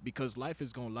 because life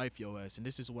is gonna life your ass, and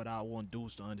this is what I want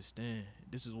dudes to understand.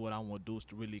 This is what I want dudes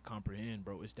to really comprehend,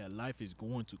 bro. It's that life is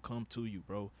going to come to you,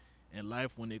 bro. And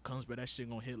life, when it comes, bro, that shit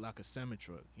gonna hit like a semi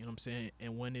truck. You know what I'm saying?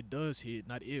 And when it does hit,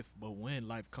 not if, but when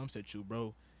life comes at you,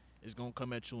 bro, it's gonna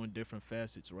come at you in different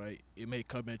facets, right? It may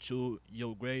come at you.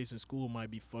 Your grades in school might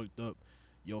be fucked up.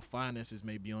 Your finances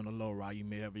may be on the low, right? You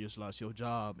may have just lost your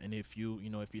job, and if if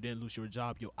you didn't lose your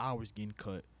job, your hours getting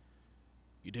cut.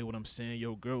 You did what I'm saying?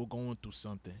 Your girl going through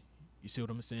something. You see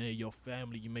what I'm saying? Your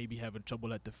family, you may be having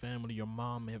trouble at the family. Your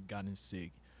mom may have gotten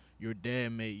sick. Your dad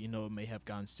may have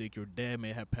gotten sick. Your dad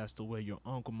may have passed away. Your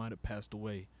uncle might have passed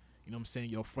away. You know what I'm saying?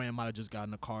 Your friend might have just gotten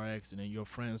in a car accident. Your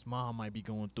friend's mom might be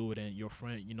going through it, and your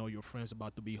friend's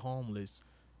about to be homeless.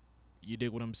 You dig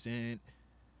what I'm saying?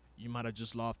 You might have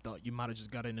just lost out. You might have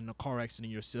just gotten in a car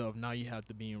accident yourself. Now you have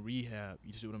to be in rehab.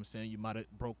 You see what I'm saying? You might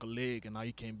have broke a leg, and now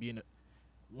you can't be in it.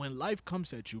 When life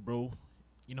comes at you, bro,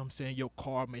 you know what I'm saying? Your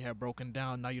car may have broken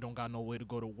down. Now you don't got no way to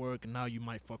go to work, and now you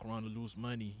might fuck around and lose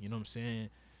money. You know what I'm saying?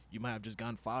 You might have just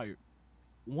gotten fired.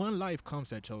 One life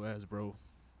comes at your ass, bro.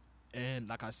 And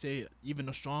like I said, even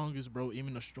the strongest, bro,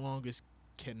 even the strongest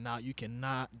you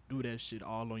cannot do that shit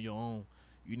all on your own.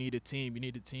 You need a team. You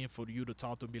need a team for you to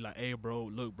talk to and be like, hey, bro,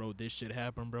 look, bro, this shit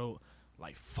happened, bro.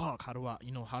 Like, fuck, how do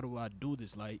I do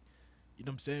this? Like, you know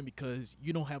what I'm saying? Because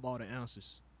you don't have all the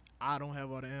answers. I don't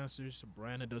have all the answers.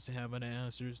 Brandon doesn't have any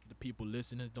answers. The people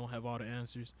listening don't have all the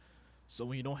answers. So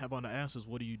when you don't have all the answers,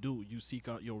 what do? You seek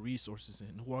out your resources.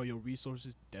 And who are your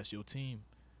resources? That's your team.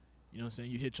 You know what I'm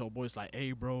saying? You hit your boys like,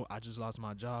 hey, bro, I just lost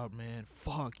my job, man.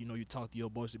 Fuck. You talk to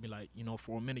your boys to be like,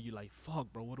 for a minute, you're like,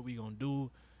 fuck, bro, what are we going to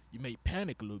do? You may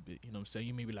panic a little bit. You know what I'm saying?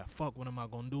 You may be like, fuck, what am I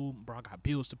going to do? Bro, I got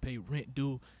bills to pay, rent due.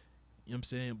 You know what I'm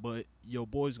saying? But your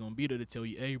boy's going to be there to tell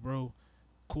you, hey, bro,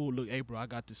 cool, look, hey, bro, I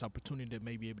got this opportunity that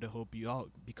may be able to help you out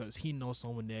because he knows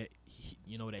someone that,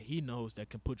 that he knows that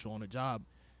can put you on a job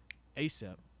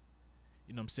ASAP.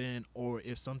 You know what I'm saying? Or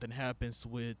if something happens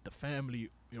with the family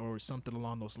or something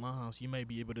along those lines, you may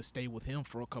be able to stay with him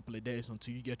for a couple of days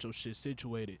until you get your shit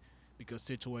situated. Because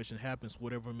situation happens,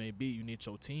 whatever it may be, you need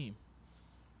your team.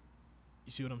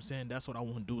 You see what I'm saying? That's what I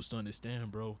want dudes to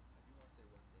understand, bro.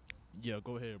 Yeah,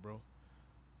 go ahead, bro.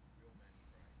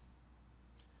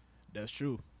 That's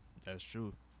true. That's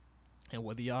true. And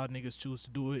whether y'all niggas choose to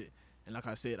do it, and like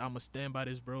I said, I'ma stand by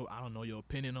this, bro. I don't know your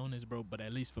opinion on this, bro, but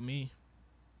at least for me,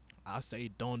 I say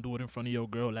don't do it in front of your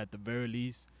girl at the very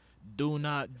least. Do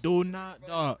not,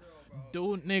 dog.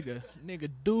 Do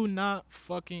not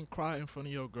fucking cry in front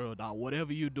of your girl, dog.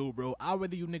 Whatever you do, bro. I'd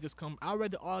rather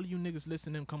all you niggas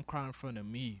listening come cry in front of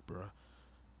me, bro.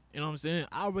 You know what I'm saying?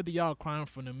 I'd rather y'all cry in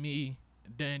front of me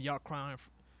than y'all crying.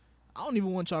 I don't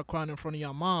even want y'all crying in front of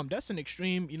your mom. That's an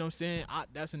extreme, you know what I'm saying?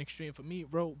 That's an extreme for me,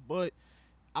 bro. But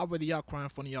I'd rather y'all cry in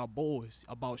front of y'all boys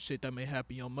about shit that may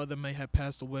happen. Your mother may have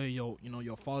passed away. Your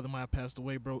father might have passed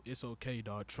away, bro. It's okay,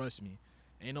 dog. Trust me.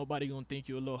 Ain't nobody gonna think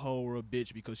you a little hoe or a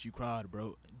bitch because you cried,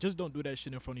 bro. Just don't do that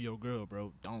shit in front of your girl,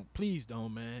 bro. Please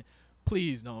don't, man.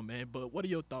 Please don't, man. But what are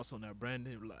your thoughts on that,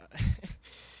 Brandon? Like,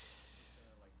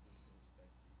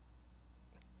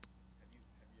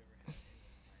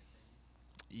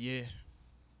 yeah,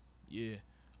 yeah.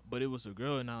 But it was a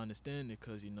girl, and I understand it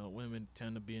because women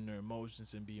tend to be in their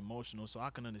emotions and be emotional, so I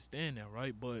can understand that,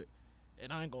 right? But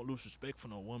and I ain't gonna lose respect for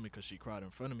no woman because she cried in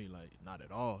front of me, like not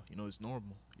at all. It's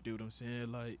normal. You do what I'm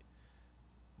saying, like.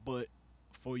 But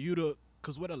for you to,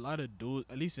 cause what a lot of dudes,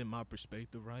 at least in my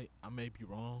perspective, right? I may be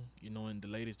wrong, and the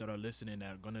ladies that are listening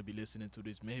that are gonna be listening to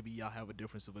this, maybe y'all have a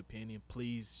difference of opinion.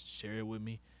 Please share it with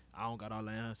me. I don't got all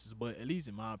the answers, but at least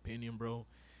in my opinion, bro,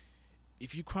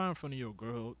 if you cry in front of your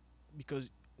girl,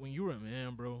 because when you're a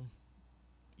man, bro,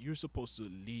 you're supposed to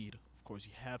lead. Of course,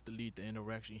 you have to lead the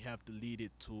interaction. You have to lead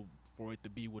it to for it to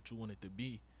be what you want it to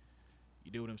be.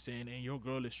 You know what I'm saying? And your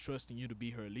girl is trusting you to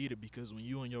be her leader because when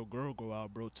you and your girl go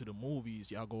out, bro, to the movies,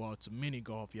 y'all go out to mini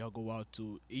golf, y'all go out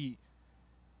to eat,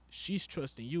 she's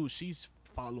trusting you. She's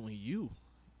following you.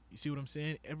 You see what I'm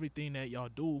saying? Everything that y'all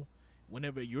do,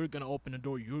 whenever you're going to open the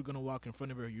door, you're going to walk in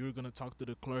front of her, you're going to talk to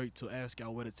the clerk to ask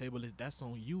y'all where the table is. That's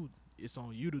on you. It's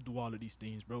on you to do all of these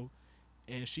things, bro.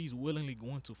 And she's willingly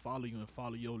going to follow you and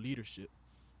follow your leadership.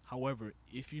 However,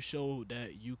 if you show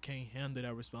that you can't handle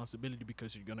that responsibility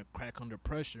because you're gonna crack under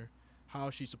pressure, how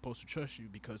is she supposed to trust you?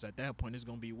 Because at that point, it's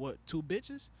gonna be what, two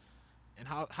bitches? And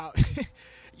how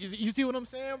you see what I'm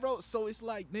saying, bro? So it's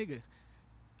like, nigga,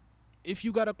 if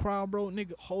you got a crowd, bro,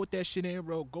 nigga, hold that shit in,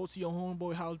 bro. Go to your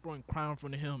homeboy house, bro, and cry in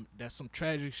front of him. That some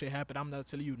tragic shit happened. I'm not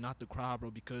telling you not to cry, bro,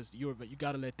 because you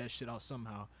gotta let that shit out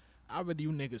somehow. I'd rather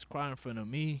you niggas cry in front of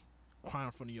me, cry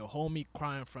in front of your homie,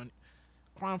 cry in front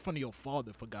Cry in front of your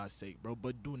father for God's sake, bro.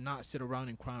 But do not sit around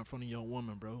and cry in front of your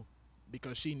woman, bro,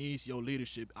 because she needs your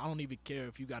leadership. I don't even care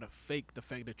if you gotta fake the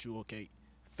fact that you okay.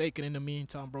 Fake it in the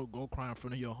meantime, bro. Go cry in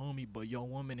front of your homie, but your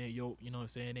woman and your, you know what I'm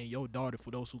saying, and your daughter,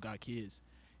 for those who got kids,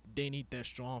 they need that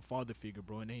strong father figure,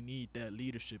 bro, and they need that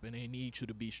leadership, and they need you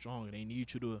to be strong, and they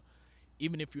need you to,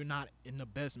 even if you're not in the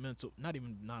best mental, not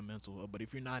even not mental, but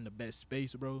if you're not in the best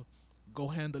space, bro, go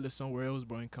handle it somewhere else,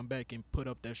 bro, and come back and put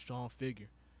up that strong figure.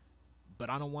 But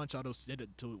I don't want y'all to sit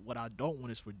it to, what I don't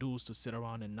want is for dudes to sit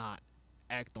around and not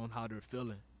act on how they're feeling.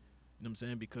 You know what I'm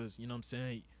saying? Because, you know what I'm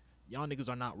saying, y'all niggas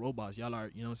are not robots. Y'all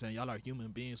are, you know what I'm saying, y'all are human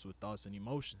beings with thoughts and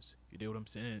emotions. You know what I'm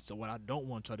saying? So what I don't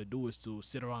want y'all to do is to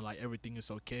sit around like everything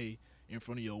is okay in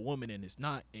front of your woman and it's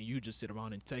not, and you just sit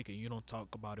around and take it. You don't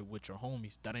talk about it with your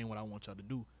homies. That ain't what I want y'all to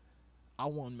do. I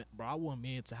want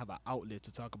men to have an outlet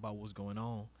to talk about what's going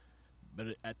on.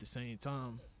 But at the same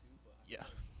time, yeah,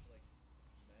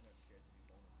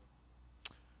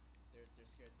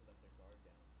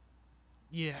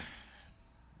 yeah,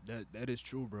 that is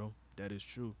true, bro. That is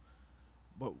true.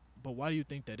 But but why do you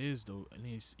think that is though? At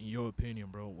least in your opinion,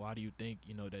 bro. Why do you think,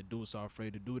 you know, that dudes are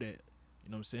afraid to do that? You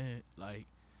know what I'm saying? Like,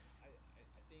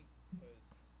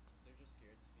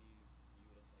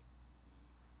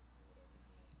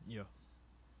 yeah,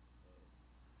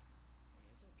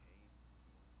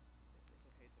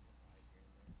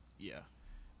 yeah.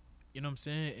 You know what I'm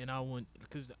saying? And I want,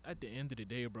 because at the end of the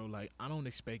day, bro, like I don't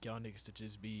expect y'all niggas to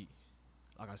just be,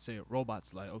 like I said,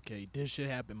 robots. Like, okay, this shit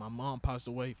happened. My mom passed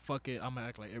away. Fuck it. I'm gonna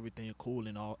act like everything cool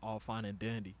and all fine and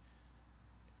dandy.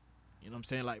 You know what I'm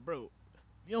saying? Like, bro,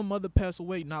 if your mother passed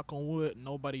away, knock on wood,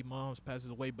 nobody mom's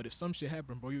passes away. But if some shit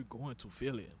happen, bro, you're going to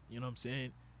feel it. You know what I'm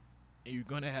saying? And you're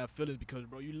gonna have feelings because,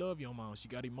 bro, you love your mom. She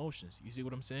got emotions. You see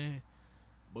what I'm saying?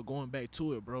 But going back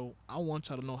to it, bro, I want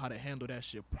y'all to know how to handle that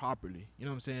shit properly. You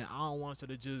know what I'm saying? I don't want you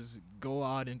to just go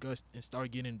out and go and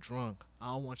start getting drunk.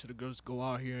 I don't want you to just go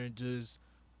out here and just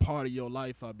party your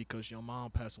life out because your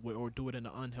mom passed away, or do it in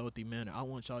an unhealthy manner. I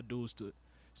want y'all dudes to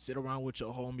sit around with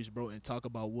your homies, bro, and talk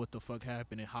about what the fuck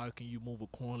happened and how can you move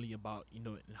accordingly about, you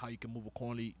know, and how you can move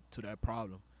accordingly to that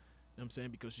problem. You know what I'm saying?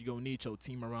 Because you gonna need your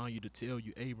team around you to tell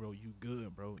you, hey, bro, you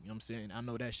good, bro. You know what I'm saying? I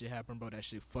know that shit happened, bro. That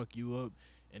shit fuck you up.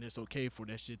 And it's okay for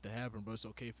that shit to happen, bro. It's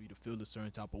okay for you to feel a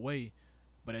certain type of way.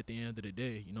 But at the end of the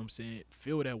day, you know what I'm saying?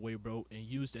 Feel that way, bro, and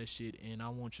use that shit. And I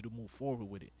want you to move forward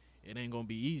with it. It ain't gonna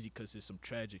be easy because it's some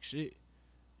tragic shit. You know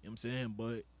what I'm saying?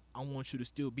 But I want you to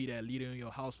still be that leader in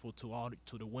your household to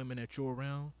to the women that you're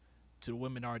around, to the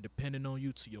women that are depending on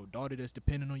you, to your daughter that's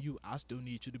depending on you. I still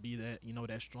need you to be that, you know,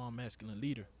 that strong masculine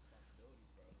leader.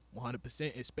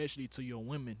 100%, especially to your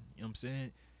women. You know what I'm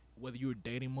saying? Whether you're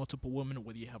dating multiple women,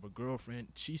 whether you have a girlfriend,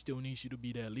 she still needs you to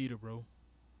be that leader, bro.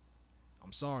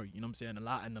 I'm sorry, you know what I'm saying?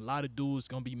 A lot of dudes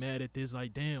gonna be mad at this,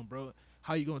 like, damn, bro,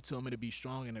 how you gonna tell me to be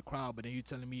strong in the crowd, but then you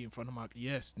telling me in front of my,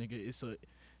 yes, nigga,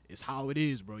 it's how it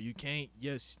is, bro. You can't,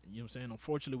 yes, you know what I'm saying?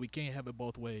 Unfortunately, we can't have it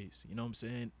both ways. You know what I'm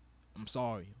saying? I'm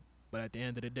sorry, but at the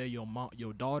end of the day, your mom,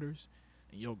 your daughters,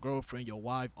 and your girlfriend, your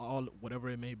wife, all whatever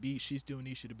it may be, she still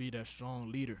needs you to be that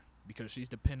strong leader because she's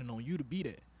depending on you to be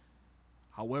that.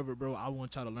 However, bro, I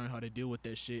want y'all to learn how to deal with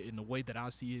that shit in the way that I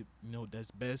see it. You know,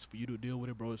 that's best for you to deal with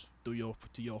it, bro. Is through your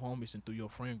to your homies and through your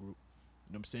friend group.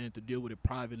 You know what I'm saying? To deal with it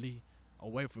privately,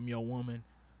 away from your woman,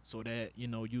 so that you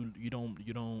know you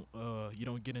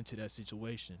don't get into that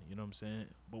situation. You know what I'm saying?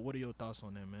 But what are your thoughts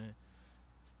on that, man?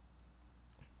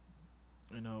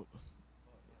 You know,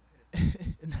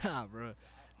 nah, bro,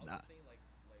 nah.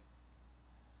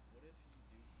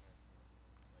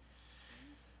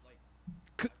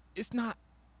 It's not.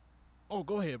 Oh,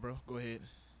 go ahead, bro. Go ahead.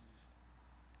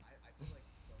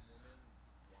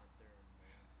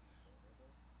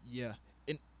 Yeah,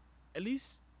 and at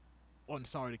least, oh, I'm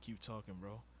sorry to keep talking,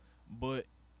 bro, but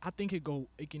I think it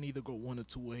can either go one or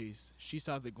two ways. She's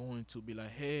either going to be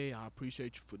like, "Hey, I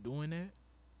appreciate you for doing that,"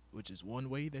 which is one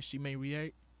way that she may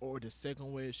react, or the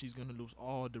second way is she's gonna lose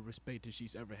all the respect that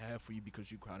she's ever had for you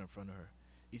because you cried in front of her.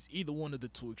 It's either one of the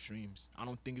two extremes. I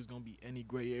don't think it's gonna be any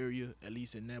gray area, at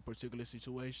least in that particular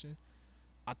situation.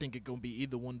 I think it's gonna be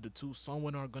either one of the two. Some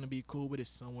women are gonna be cool with it,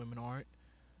 some women aren't.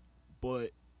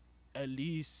 But at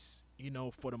least, you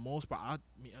know, for the most part, I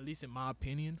mean, at least in my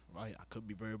opinion, right, I could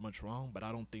be very much wrong, but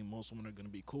I don't think most women are going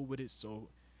to be cool with it. So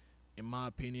in my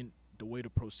opinion, the way to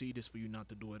proceed is for you not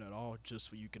to do it at all, just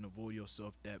so you can avoid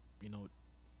yourself that, you know,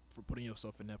 for putting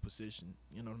yourself in that position.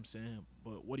 You know what I'm saying?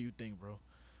 But what do you think, bro?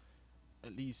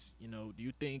 At least, you know, do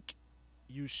you think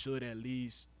you should at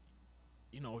least,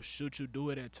 you know, should you do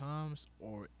it at times,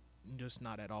 or just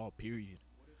not at all, period?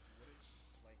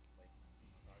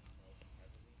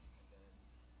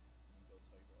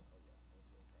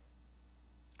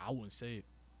 wouldn't say it.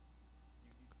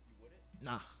 You wouldn't?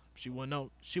 Nah, she wouldn't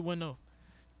know. She wouldn't know.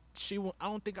 She won't. I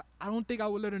don't think I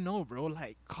would let her know, bro.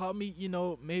 Like, call me.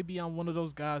 Maybe I'm one of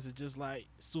those guys that's just like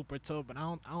super tough, but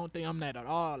I don't think I'm that at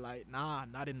all. Like, nah,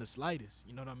 not in the slightest.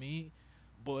 You know what I mean?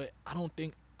 But I don't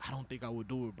think I would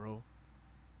do it, bro.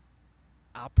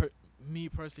 Me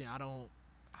personally, I don't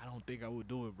think I would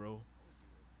do it, bro. I would do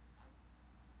it.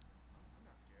 I'm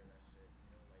not scared of that shit.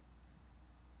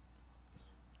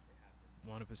 It happens.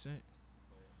 100%.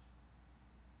 But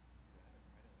dude, I haven't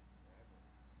cried in like forever.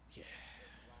 Yeah,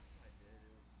 Like the last time I did, it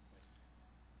was just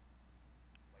like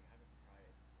I haven't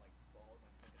cried, like bawled my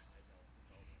fucking eyes out since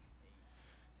I was like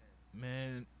 8, 10.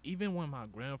 man. Even when my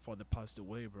grandfather passed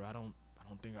away, bro, I don't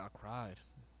think I cried.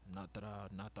 Not that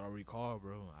I recall,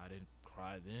 bro. I didn't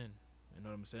cry then. You know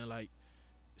what I'm saying? Like,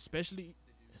 especially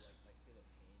Did you like feel the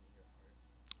pain in your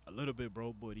heart? a little bit,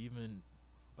 bro.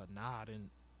 But nah, I didn't.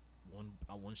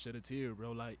 I wouldn't shed a tear,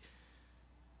 bro. Like,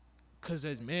 cause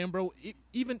as man, bro,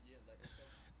 even You didn't let yourself?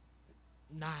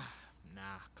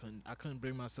 nah, I couldn't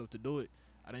bring myself to do it.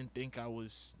 I didn't think I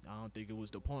was. I don't think it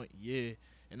was the point. Yeah,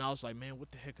 and I was like, man,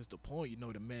 what the heck is the point?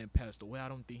 The man passed away. I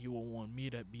don't think he would want me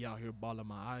to be out here bawling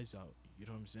my eyes out. You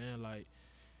know what I'm saying? Like,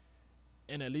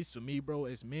 and at least for me, bro,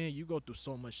 as men, you go through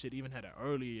so much shit, even at an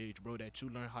early age, bro, that you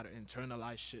learn how to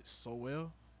internalize shit so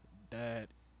well that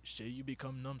shit you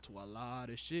become numb to a lot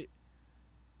of shit.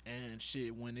 And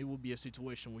shit, when it will be a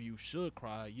situation where you should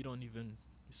cry, you don't even.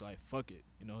 It's like fuck it,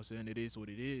 you know what I'm saying? It is what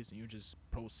it is, and you just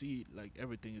proceed like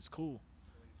everything is cool.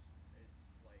 I feel like it's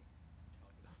like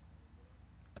calculus money, bro.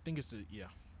 I think yeah.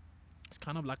 It's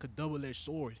kind of like a double-edged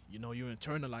sword. You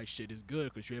internalize shit is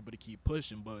good because you're able to keep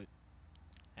pushing, but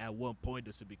at what point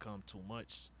does it become too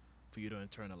much for you to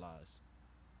internalize?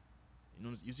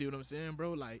 You see what I'm saying,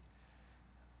 bro? Like,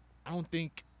 I don't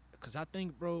think, cause I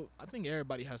think, bro, I think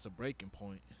everybody has a breaking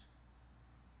point.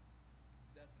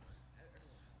 Definitely,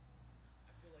 everyone has one.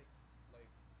 I feel like I feel like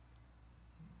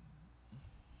I'm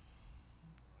about to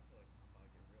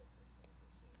get real personal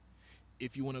with this shit.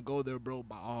 If you want to go there, bro,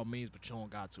 by all means, but you don't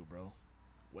got to, bro.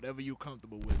 Whatever you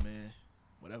comfortable with, man.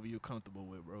 Whatever you comfortable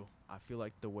with, bro. I feel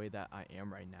like the way that I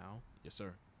am right now Yes,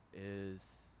 sir.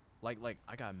 is like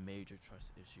I got major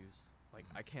trust issues. Like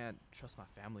I can't trust my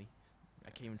family. I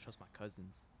can't even trust my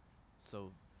cousins.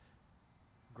 So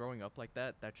growing up like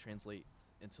that translates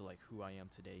into like who I am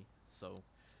today. So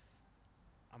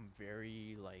I'm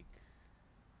very like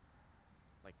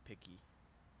picky,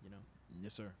 you know.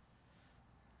 Yes, sir.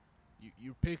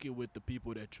 You pick it with the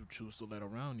people that you choose to let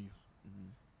around you, Mhm.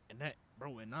 and that,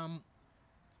 bro. And I'm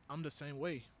the same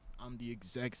way. I'm the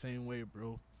exact same way,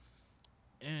 bro.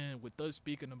 And with us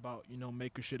speaking about,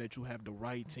 making sure that you have the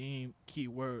right team,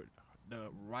 keyword, the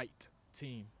right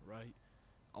team, right?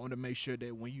 I want to make sure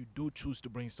that when you do choose to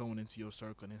bring someone into your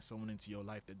circle and someone into your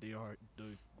life, that they are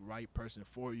the right person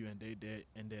for you, and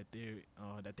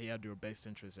that they have your best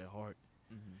interests at heart.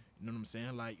 Mhm. You know what I'm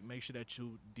saying? Like, make sure that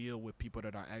you deal with people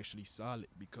that are actually solid,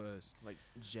 because Like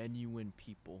genuine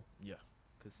people, yeah,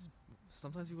 cuz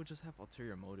sometimes people just have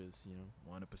ulterior motives, you know.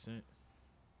 100%.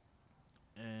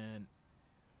 And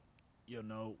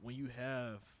when you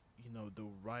have the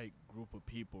right group of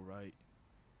people, right,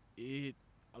 it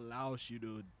allows you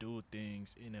to do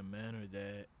things in a manner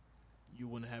that you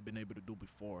wouldn't have been able to do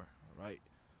before, right?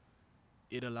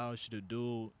 It allows you to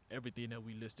do everything that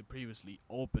we listed previously.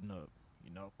 Open up,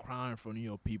 cry in front of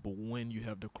your people when you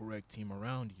have the correct team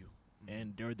around you, Mhm.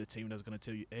 and they're the team that's gonna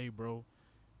tell you, "Hey, bro,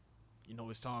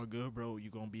 it's all good, bro. You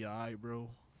gonna be alright, bro.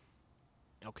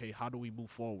 Okay, how do we move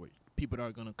forward?" People that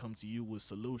are gonna come to you with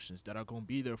solutions that are gonna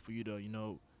be there for you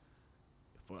to,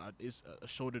 for it's a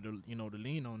shoulder to to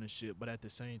lean on and shit. But at the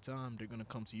same time, they're gonna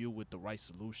come to you with the right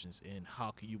solutions and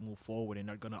how can you move forward, and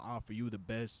they're gonna offer you the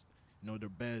best, their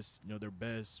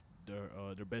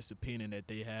best opinion that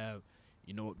they have,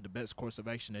 the best course of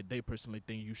action that they personally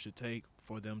think you should take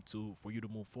for you to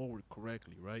move forward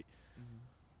correctly, right? Mhm.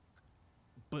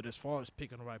 But as far as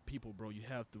picking the right people, bro, you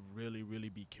have to really, really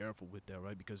be careful with that,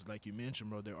 right? Because like you mentioned,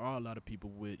 bro, there are a lot of people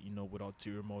with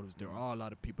ulterior motives. There Mhm. are a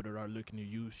lot of people that are looking to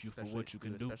use you for Especially, what you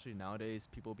dude, can do. especially nowadays,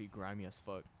 people be grimy as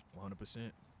fuck.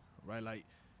 100%, right? Like,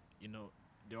 you know,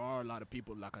 there are a lot of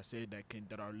people, like I said,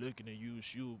 that are looking to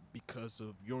use you because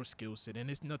of your skill set, and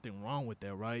there's nothing wrong with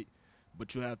that, right?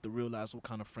 But you have to realize what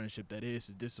kind of friendship that is.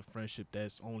 Is this a friendship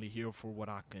that's only here for what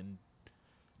I can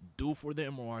do for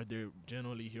them, or are they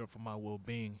generally here for my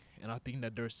well-being? And I think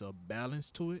that there's a balance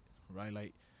to it, right?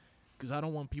 Like, because I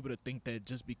don't want people to think that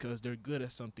just because they're good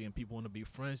at something and people want to be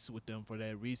friends with them for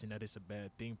that reason, that it's a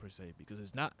bad thing per se, because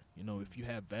it's not. If you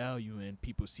have value and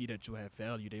people see that you have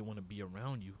value, they want to be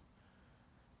around you.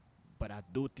 But I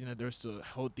do think that there's a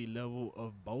healthy level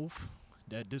of both.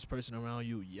 That this person around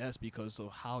you, yes, because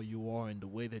of how you are and the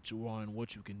way that you are and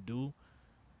what you can do,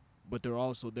 but they're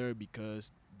also there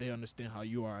because they understand how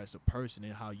you are as a person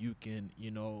and how you can,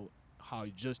 how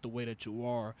just the way that you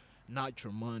are, not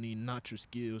your money, not your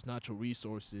skills, not your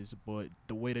resources, but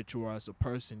the way that you are as a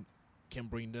person can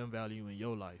bring them value in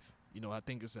your life. I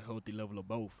think it's a healthy level of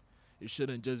both. It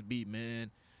shouldn't just be,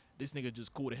 man, this nigga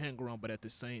just cool to hang around, but at the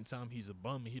same time, he's a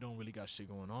bum and he don't really got shit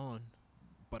going on.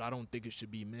 But I don't think it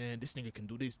should be, man, this nigga can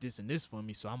do this, this, and this for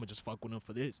me, so I'm going to just fuck with him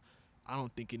for this. I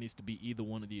don't think it needs to be either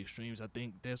one of the extremes. I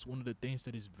think that's one of the things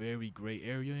that is very gray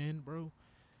area in, bro.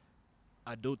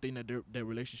 I do think that their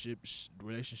relationship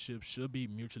should be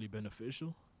mutually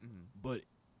beneficial, Mm-hmm. but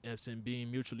as in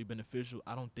being mutually beneficial,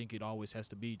 I don't think it always has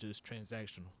to be just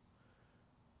transactional.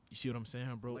 You see what I'm saying,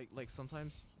 bro? Like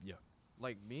sometimes, Yeah.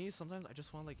 like me, sometimes I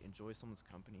just want to like enjoy someone's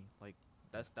company. Like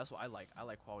that's what I like. I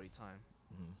like quality time.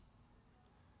 Mm-hmm.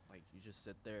 Like you just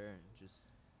sit there and just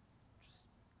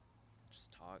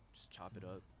just talk, just chop it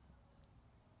up,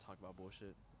 talk about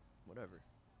bullshit, whatever.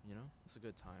 It's a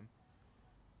good time.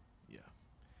 Yeah.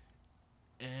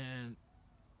 And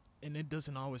it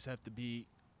doesn't always have to be,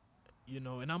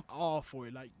 and I'm all for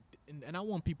it. Like, and I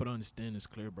want people to understand this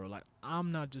clear, bro. Like,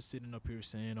 I'm not just sitting up here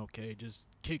saying, okay, just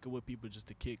kick it with people just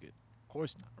to kick it. Of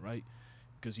course not, right?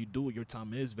 Because you do it, your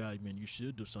time is valuable, and you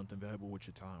should do something valuable with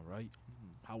your time, right?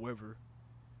 Mm-hmm. However,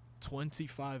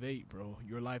 25/8, bro,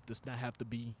 your life does not have to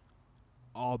be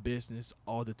all business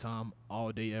all the time,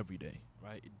 all day, every day,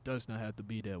 right? It does not have to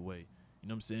be that way. You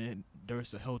know what I'm saying?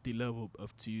 There's a healthy level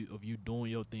of you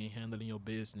doing your thing, handling your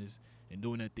business, and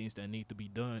doing the things that need to be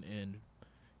done, and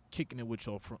kicking it with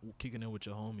your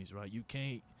homies, right? You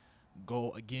can't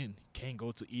go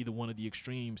to either one of the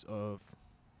extremes of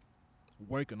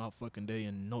working all fucking day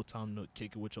and no time to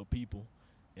kick it with your people,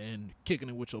 and kicking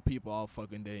it with your people all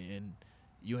fucking day and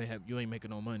you ain't making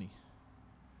no money.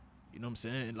 You know what I'm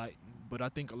saying? Like, but I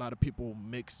think a lot of people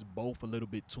mix both a little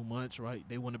bit too much, right?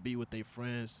 They want to be with their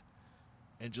friends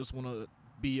and just want to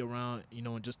be around,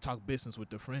 and just talk business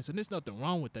with their friends. And there's nothing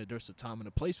wrong with that. There's a time and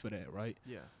a place for that, right?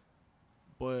 Yeah.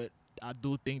 But I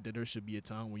do think that there should be a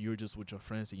time when you're just with your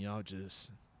friends and y'all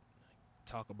just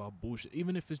talk about bullshit,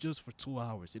 even if it's just for 2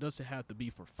 hours. It doesn't have to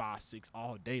be for 5, 6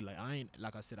 all day. Like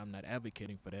I said, I'm not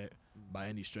advocating for that by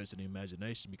any stretch of the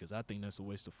imagination because I think that's a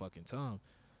waste of fucking time.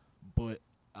 But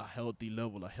a healthy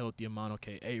level, a healthy amount.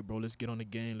 Okay, hey, bro, let's get on the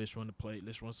game. Let's run the play.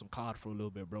 Let's run some COD for a little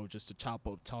bit, bro, just to chop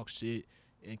up, talk shit,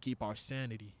 and keep our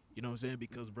sanity. You know what I'm saying?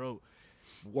 Because, bro,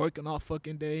 working all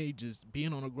fucking day, just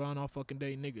being on the ground all fucking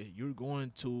day, nigga, you're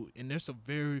going to, and there's a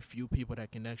very few people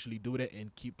that can actually do that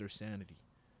and keep their sanity.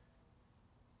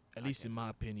 At least in my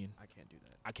opinion. I can't do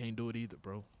that. I can't do it either,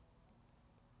 bro.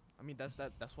 I mean, that's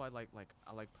why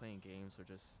I like playing games or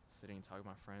just sitting and talking to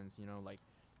my friends. Like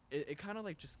it kind of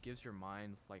like just gives your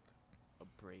mind like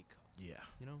a break. Yeah.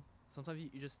 Sometimes you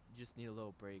just need a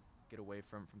little break, get away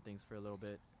from things for a little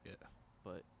bit. Yeah.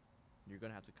 But you're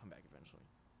gonna have to come back eventually.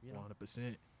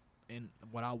 100%. And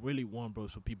what I really want, bro,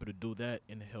 is for people to do that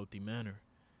in a healthy manner.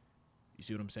 You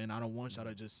see what I'm saying? I don't want y'all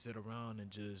to just sit around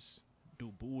and just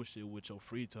do bullshit with your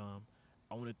free time.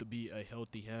 I want it to be a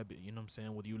healthy habit. You know what I'm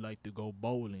saying? Whether you like to go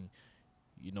bowling,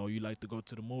 you like to go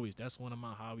to the movies. That's one of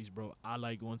my hobbies, bro. I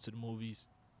like going to the movies.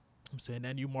 I'm saying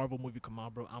that new Marvel movie come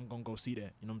out, bro. I'm gonna go see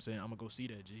that. You know what I'm saying? I'm gonna go see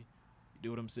that, G. You do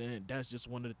what I'm saying? That's just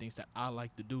one of the things that I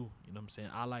like to do. You know what I'm saying?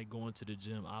 I like going to the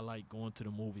gym. I like going to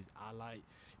the movies. I like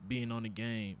being on the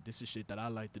game. This is shit that I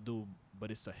like to do, but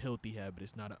it's a healthy habit.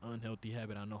 It's not an unhealthy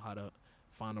habit. I know how to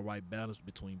find the right balance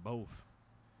between both.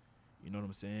 You know what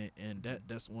I'm saying? And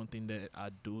that's one thing that I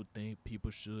do think people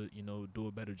should, do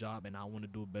a better job, and I want to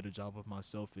do a better job of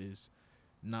myself is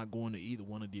not going to either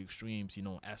one of the extremes,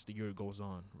 as the year goes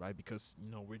on, right? Because,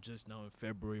 we're just now in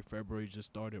February. February just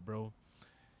started, bro.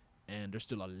 And there's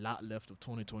still a lot left of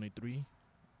 2023.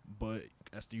 But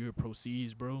as the year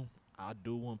proceeds, bro, I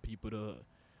do want people to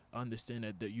understand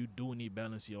that you do need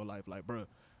balance in your life. Like, bro,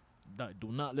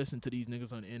 do not listen to these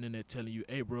niggas on the internet telling you,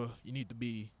 hey, bro, you need to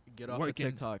be Get off working.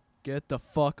 of TikTok. Get the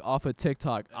fuck off of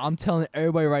TikTok. I'm telling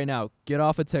everybody right now, get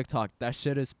off of TikTok. That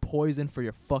shit is poison for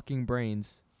your fucking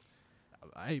brains.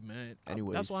 Hey, man.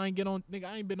 Anyways. That's why I ain't get on. Nigga,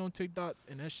 I ain't been on TikTok,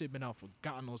 and that shit been out for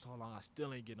God knows how long. I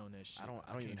still ain't get on that shit. I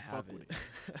don't even can't have fuck it.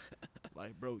 with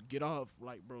Like, bro, get off.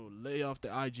 Like, bro, lay off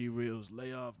the IG reels.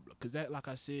 Lay off. Because that, like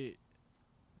I said,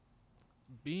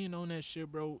 being on that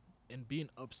shit, bro, and being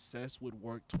obsessed with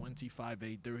work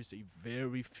 25/8, there is a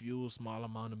very few small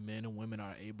amount of men and women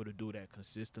are able to do that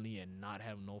consistently and not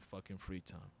have no fucking free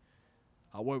time.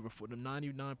 However, for the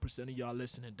 99% of y'all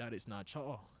listening, that is not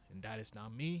y'all. and that is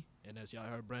not me. And as y'all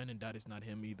heard Brandon, that is not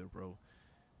him either, bro.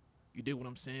 You did what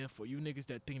I'm saying? For you niggas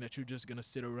that think that you're just gonna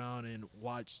sit around and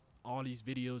watch all these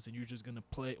videos and you're just gonna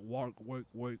play, work,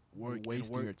 You're wasting and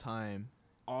your work time.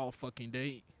 all fucking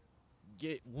day.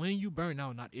 When you burn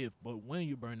out, not if, but when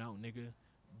you burn out, nigga,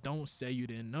 don't say you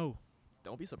didn't know.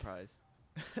 Don't be surprised.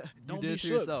 You Don't did be it to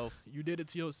shook. yourself. You did it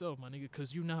to yourself, my nigga,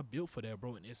 because you're not built for that,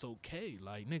 bro, and it's okay.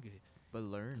 Like, nigga, But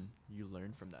learn. You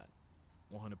learn from that.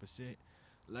 100%.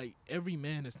 Like, every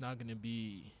man is not going to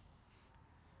be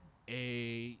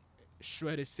a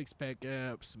shredded six-pack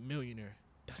abs millionaire.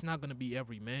 That's not going to be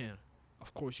every man.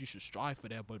 Of course, you should strive for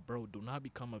that, but, bro, do not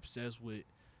become obsessed with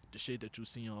the shit that you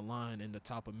see online and the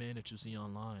type of man that you see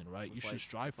online, right? You With, should like-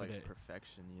 strive with, for like that.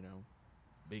 perfection, you know.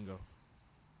 Bingo.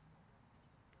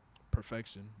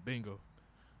 Perfection. Bingo.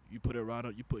 You put it right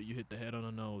on. You hit the head on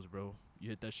the nose, bro. You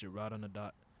hit that shit right on the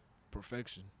dot.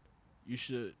 Perfection. You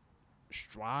should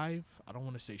strive. I don't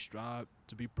want to say strive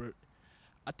to be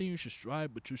I think you should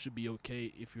strive, but you should be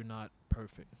okay if you're not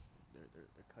perfect. They're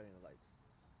cutting the lights.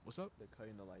 What's up? They're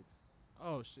cutting the lights.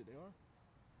 Oh shit, they are.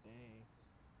 Dang.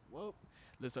 Well,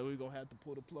 looks like we're gonna have to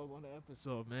pull the plug on the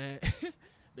episode, man.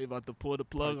 They about to pull the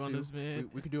plug Part on two. us, man.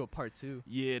 We could do a part 2.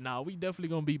 Yeah, nah, we definitely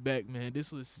gonna be back, man.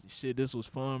 This was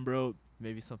fun, bro.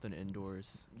 Maybe something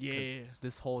indoors. 'Cause Yeah.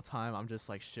 This whole time I'm just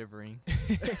like shivering.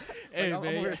 Hey, I'm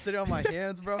man. over here sitting on my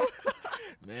hands, bro.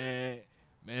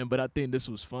 Man, but I think this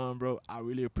was fun, bro. I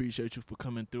really appreciate you for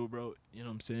coming through, bro. You know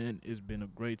what I'm saying? It's been a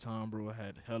great time, bro. I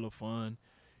had hella fun.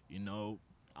 You know,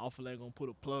 Alpha Lag gonna put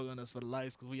a plug on us for the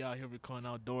lights because we out here recording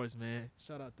outdoors, man.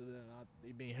 Shout out to them.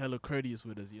 They being hella courteous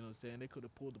with us, you know what I'm saying? They could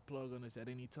have pulled the plug on us at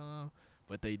any time,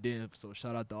 but they didn't. So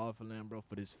shout out to Alpha Land, bro,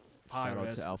 for this Shout out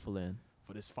fire-ass to Alpha Land.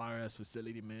 for this fire-ass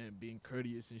facility, man, being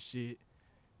courteous and shit.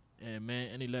 And, man,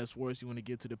 any last words you want to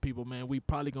give to the people, man? We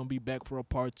probably going to be back for a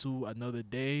part 2 another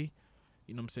day.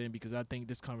 You know what I'm saying? Because I think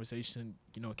this conversation,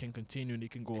 you know, can continue and it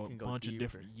can go It can go bunch of deeper.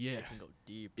 different. Yeah, It can go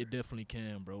deep. it definitely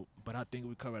can, bro. But I think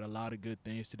we covered a lot of good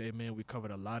things today, man. We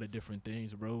covered a lot of different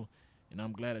things, bro. And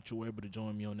I'm glad that you were able to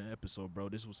join me on the episode, bro.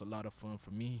 This was a lot of fun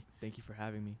for me. Thank you for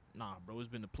having me. Nah, bro, it's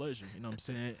been a pleasure. You know what I'm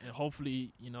saying? And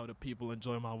hopefully, you know, the people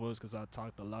enjoy my words because I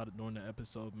talked a lot during the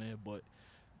episode, man. But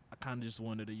I kind of just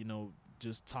wanted to, you know,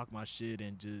 just talk my shit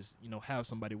and just, you know, have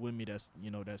somebody with me that's,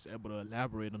 you know, that's able to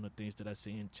elaborate on the things that I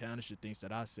say and challenge the things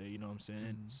that I say, you know what I'm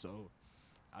saying? Mhm. So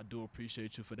I do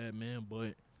appreciate you for that, man.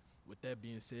 But with that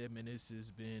being said, man, this has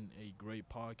been a great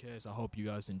podcast. I hope you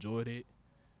guys enjoyed it.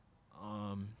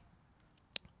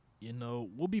 You know,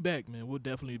 we'll be back, man. We'll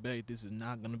definitely be back. This is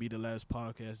not going to be the last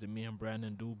podcast that me and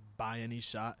Brandon do by any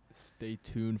shot. Stay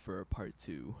tuned for a part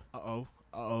 2. You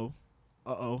know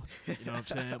what I'm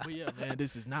saying? But yeah, man,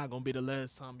 this is not gonna be the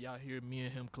last time y'all hear me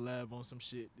and him collab on some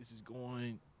shit. This is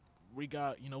going. We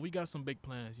got some big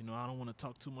plans. You know, I don't want to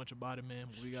talk too much about it, man.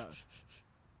 But we got,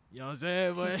 you know what I'm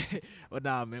saying? But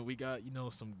nah, man, we got, you know,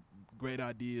 some great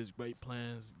ideas, great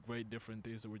plans, great different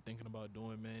things that we're thinking about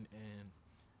doing, man. And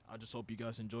I just hope you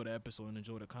guys enjoy the episode and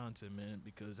enjoy the content, man,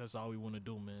 because that's all we want to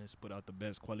do, man, is put out the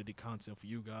best quality content for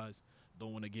you guys.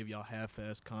 Don't want to give y'all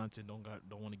half-ass content. Don't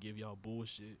want to give y'all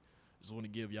bullshit. Just want to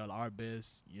give y'all our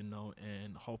best, you know,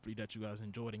 and hopefully that you guys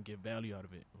enjoy it and get value out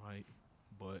of it, right?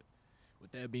 But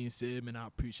with that being said, man, I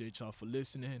appreciate y'all for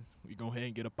listening. We go ahead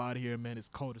and get up out of here, man. It's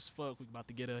cold as fuck. We about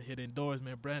to get a hit indoors,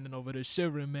 man. Brandon over there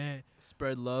shivering, man.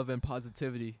 Spread love and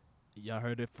positivity. Y'all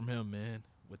heard it from him, man.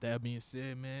 With that being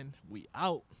said, man, we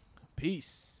out.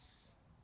 Peace.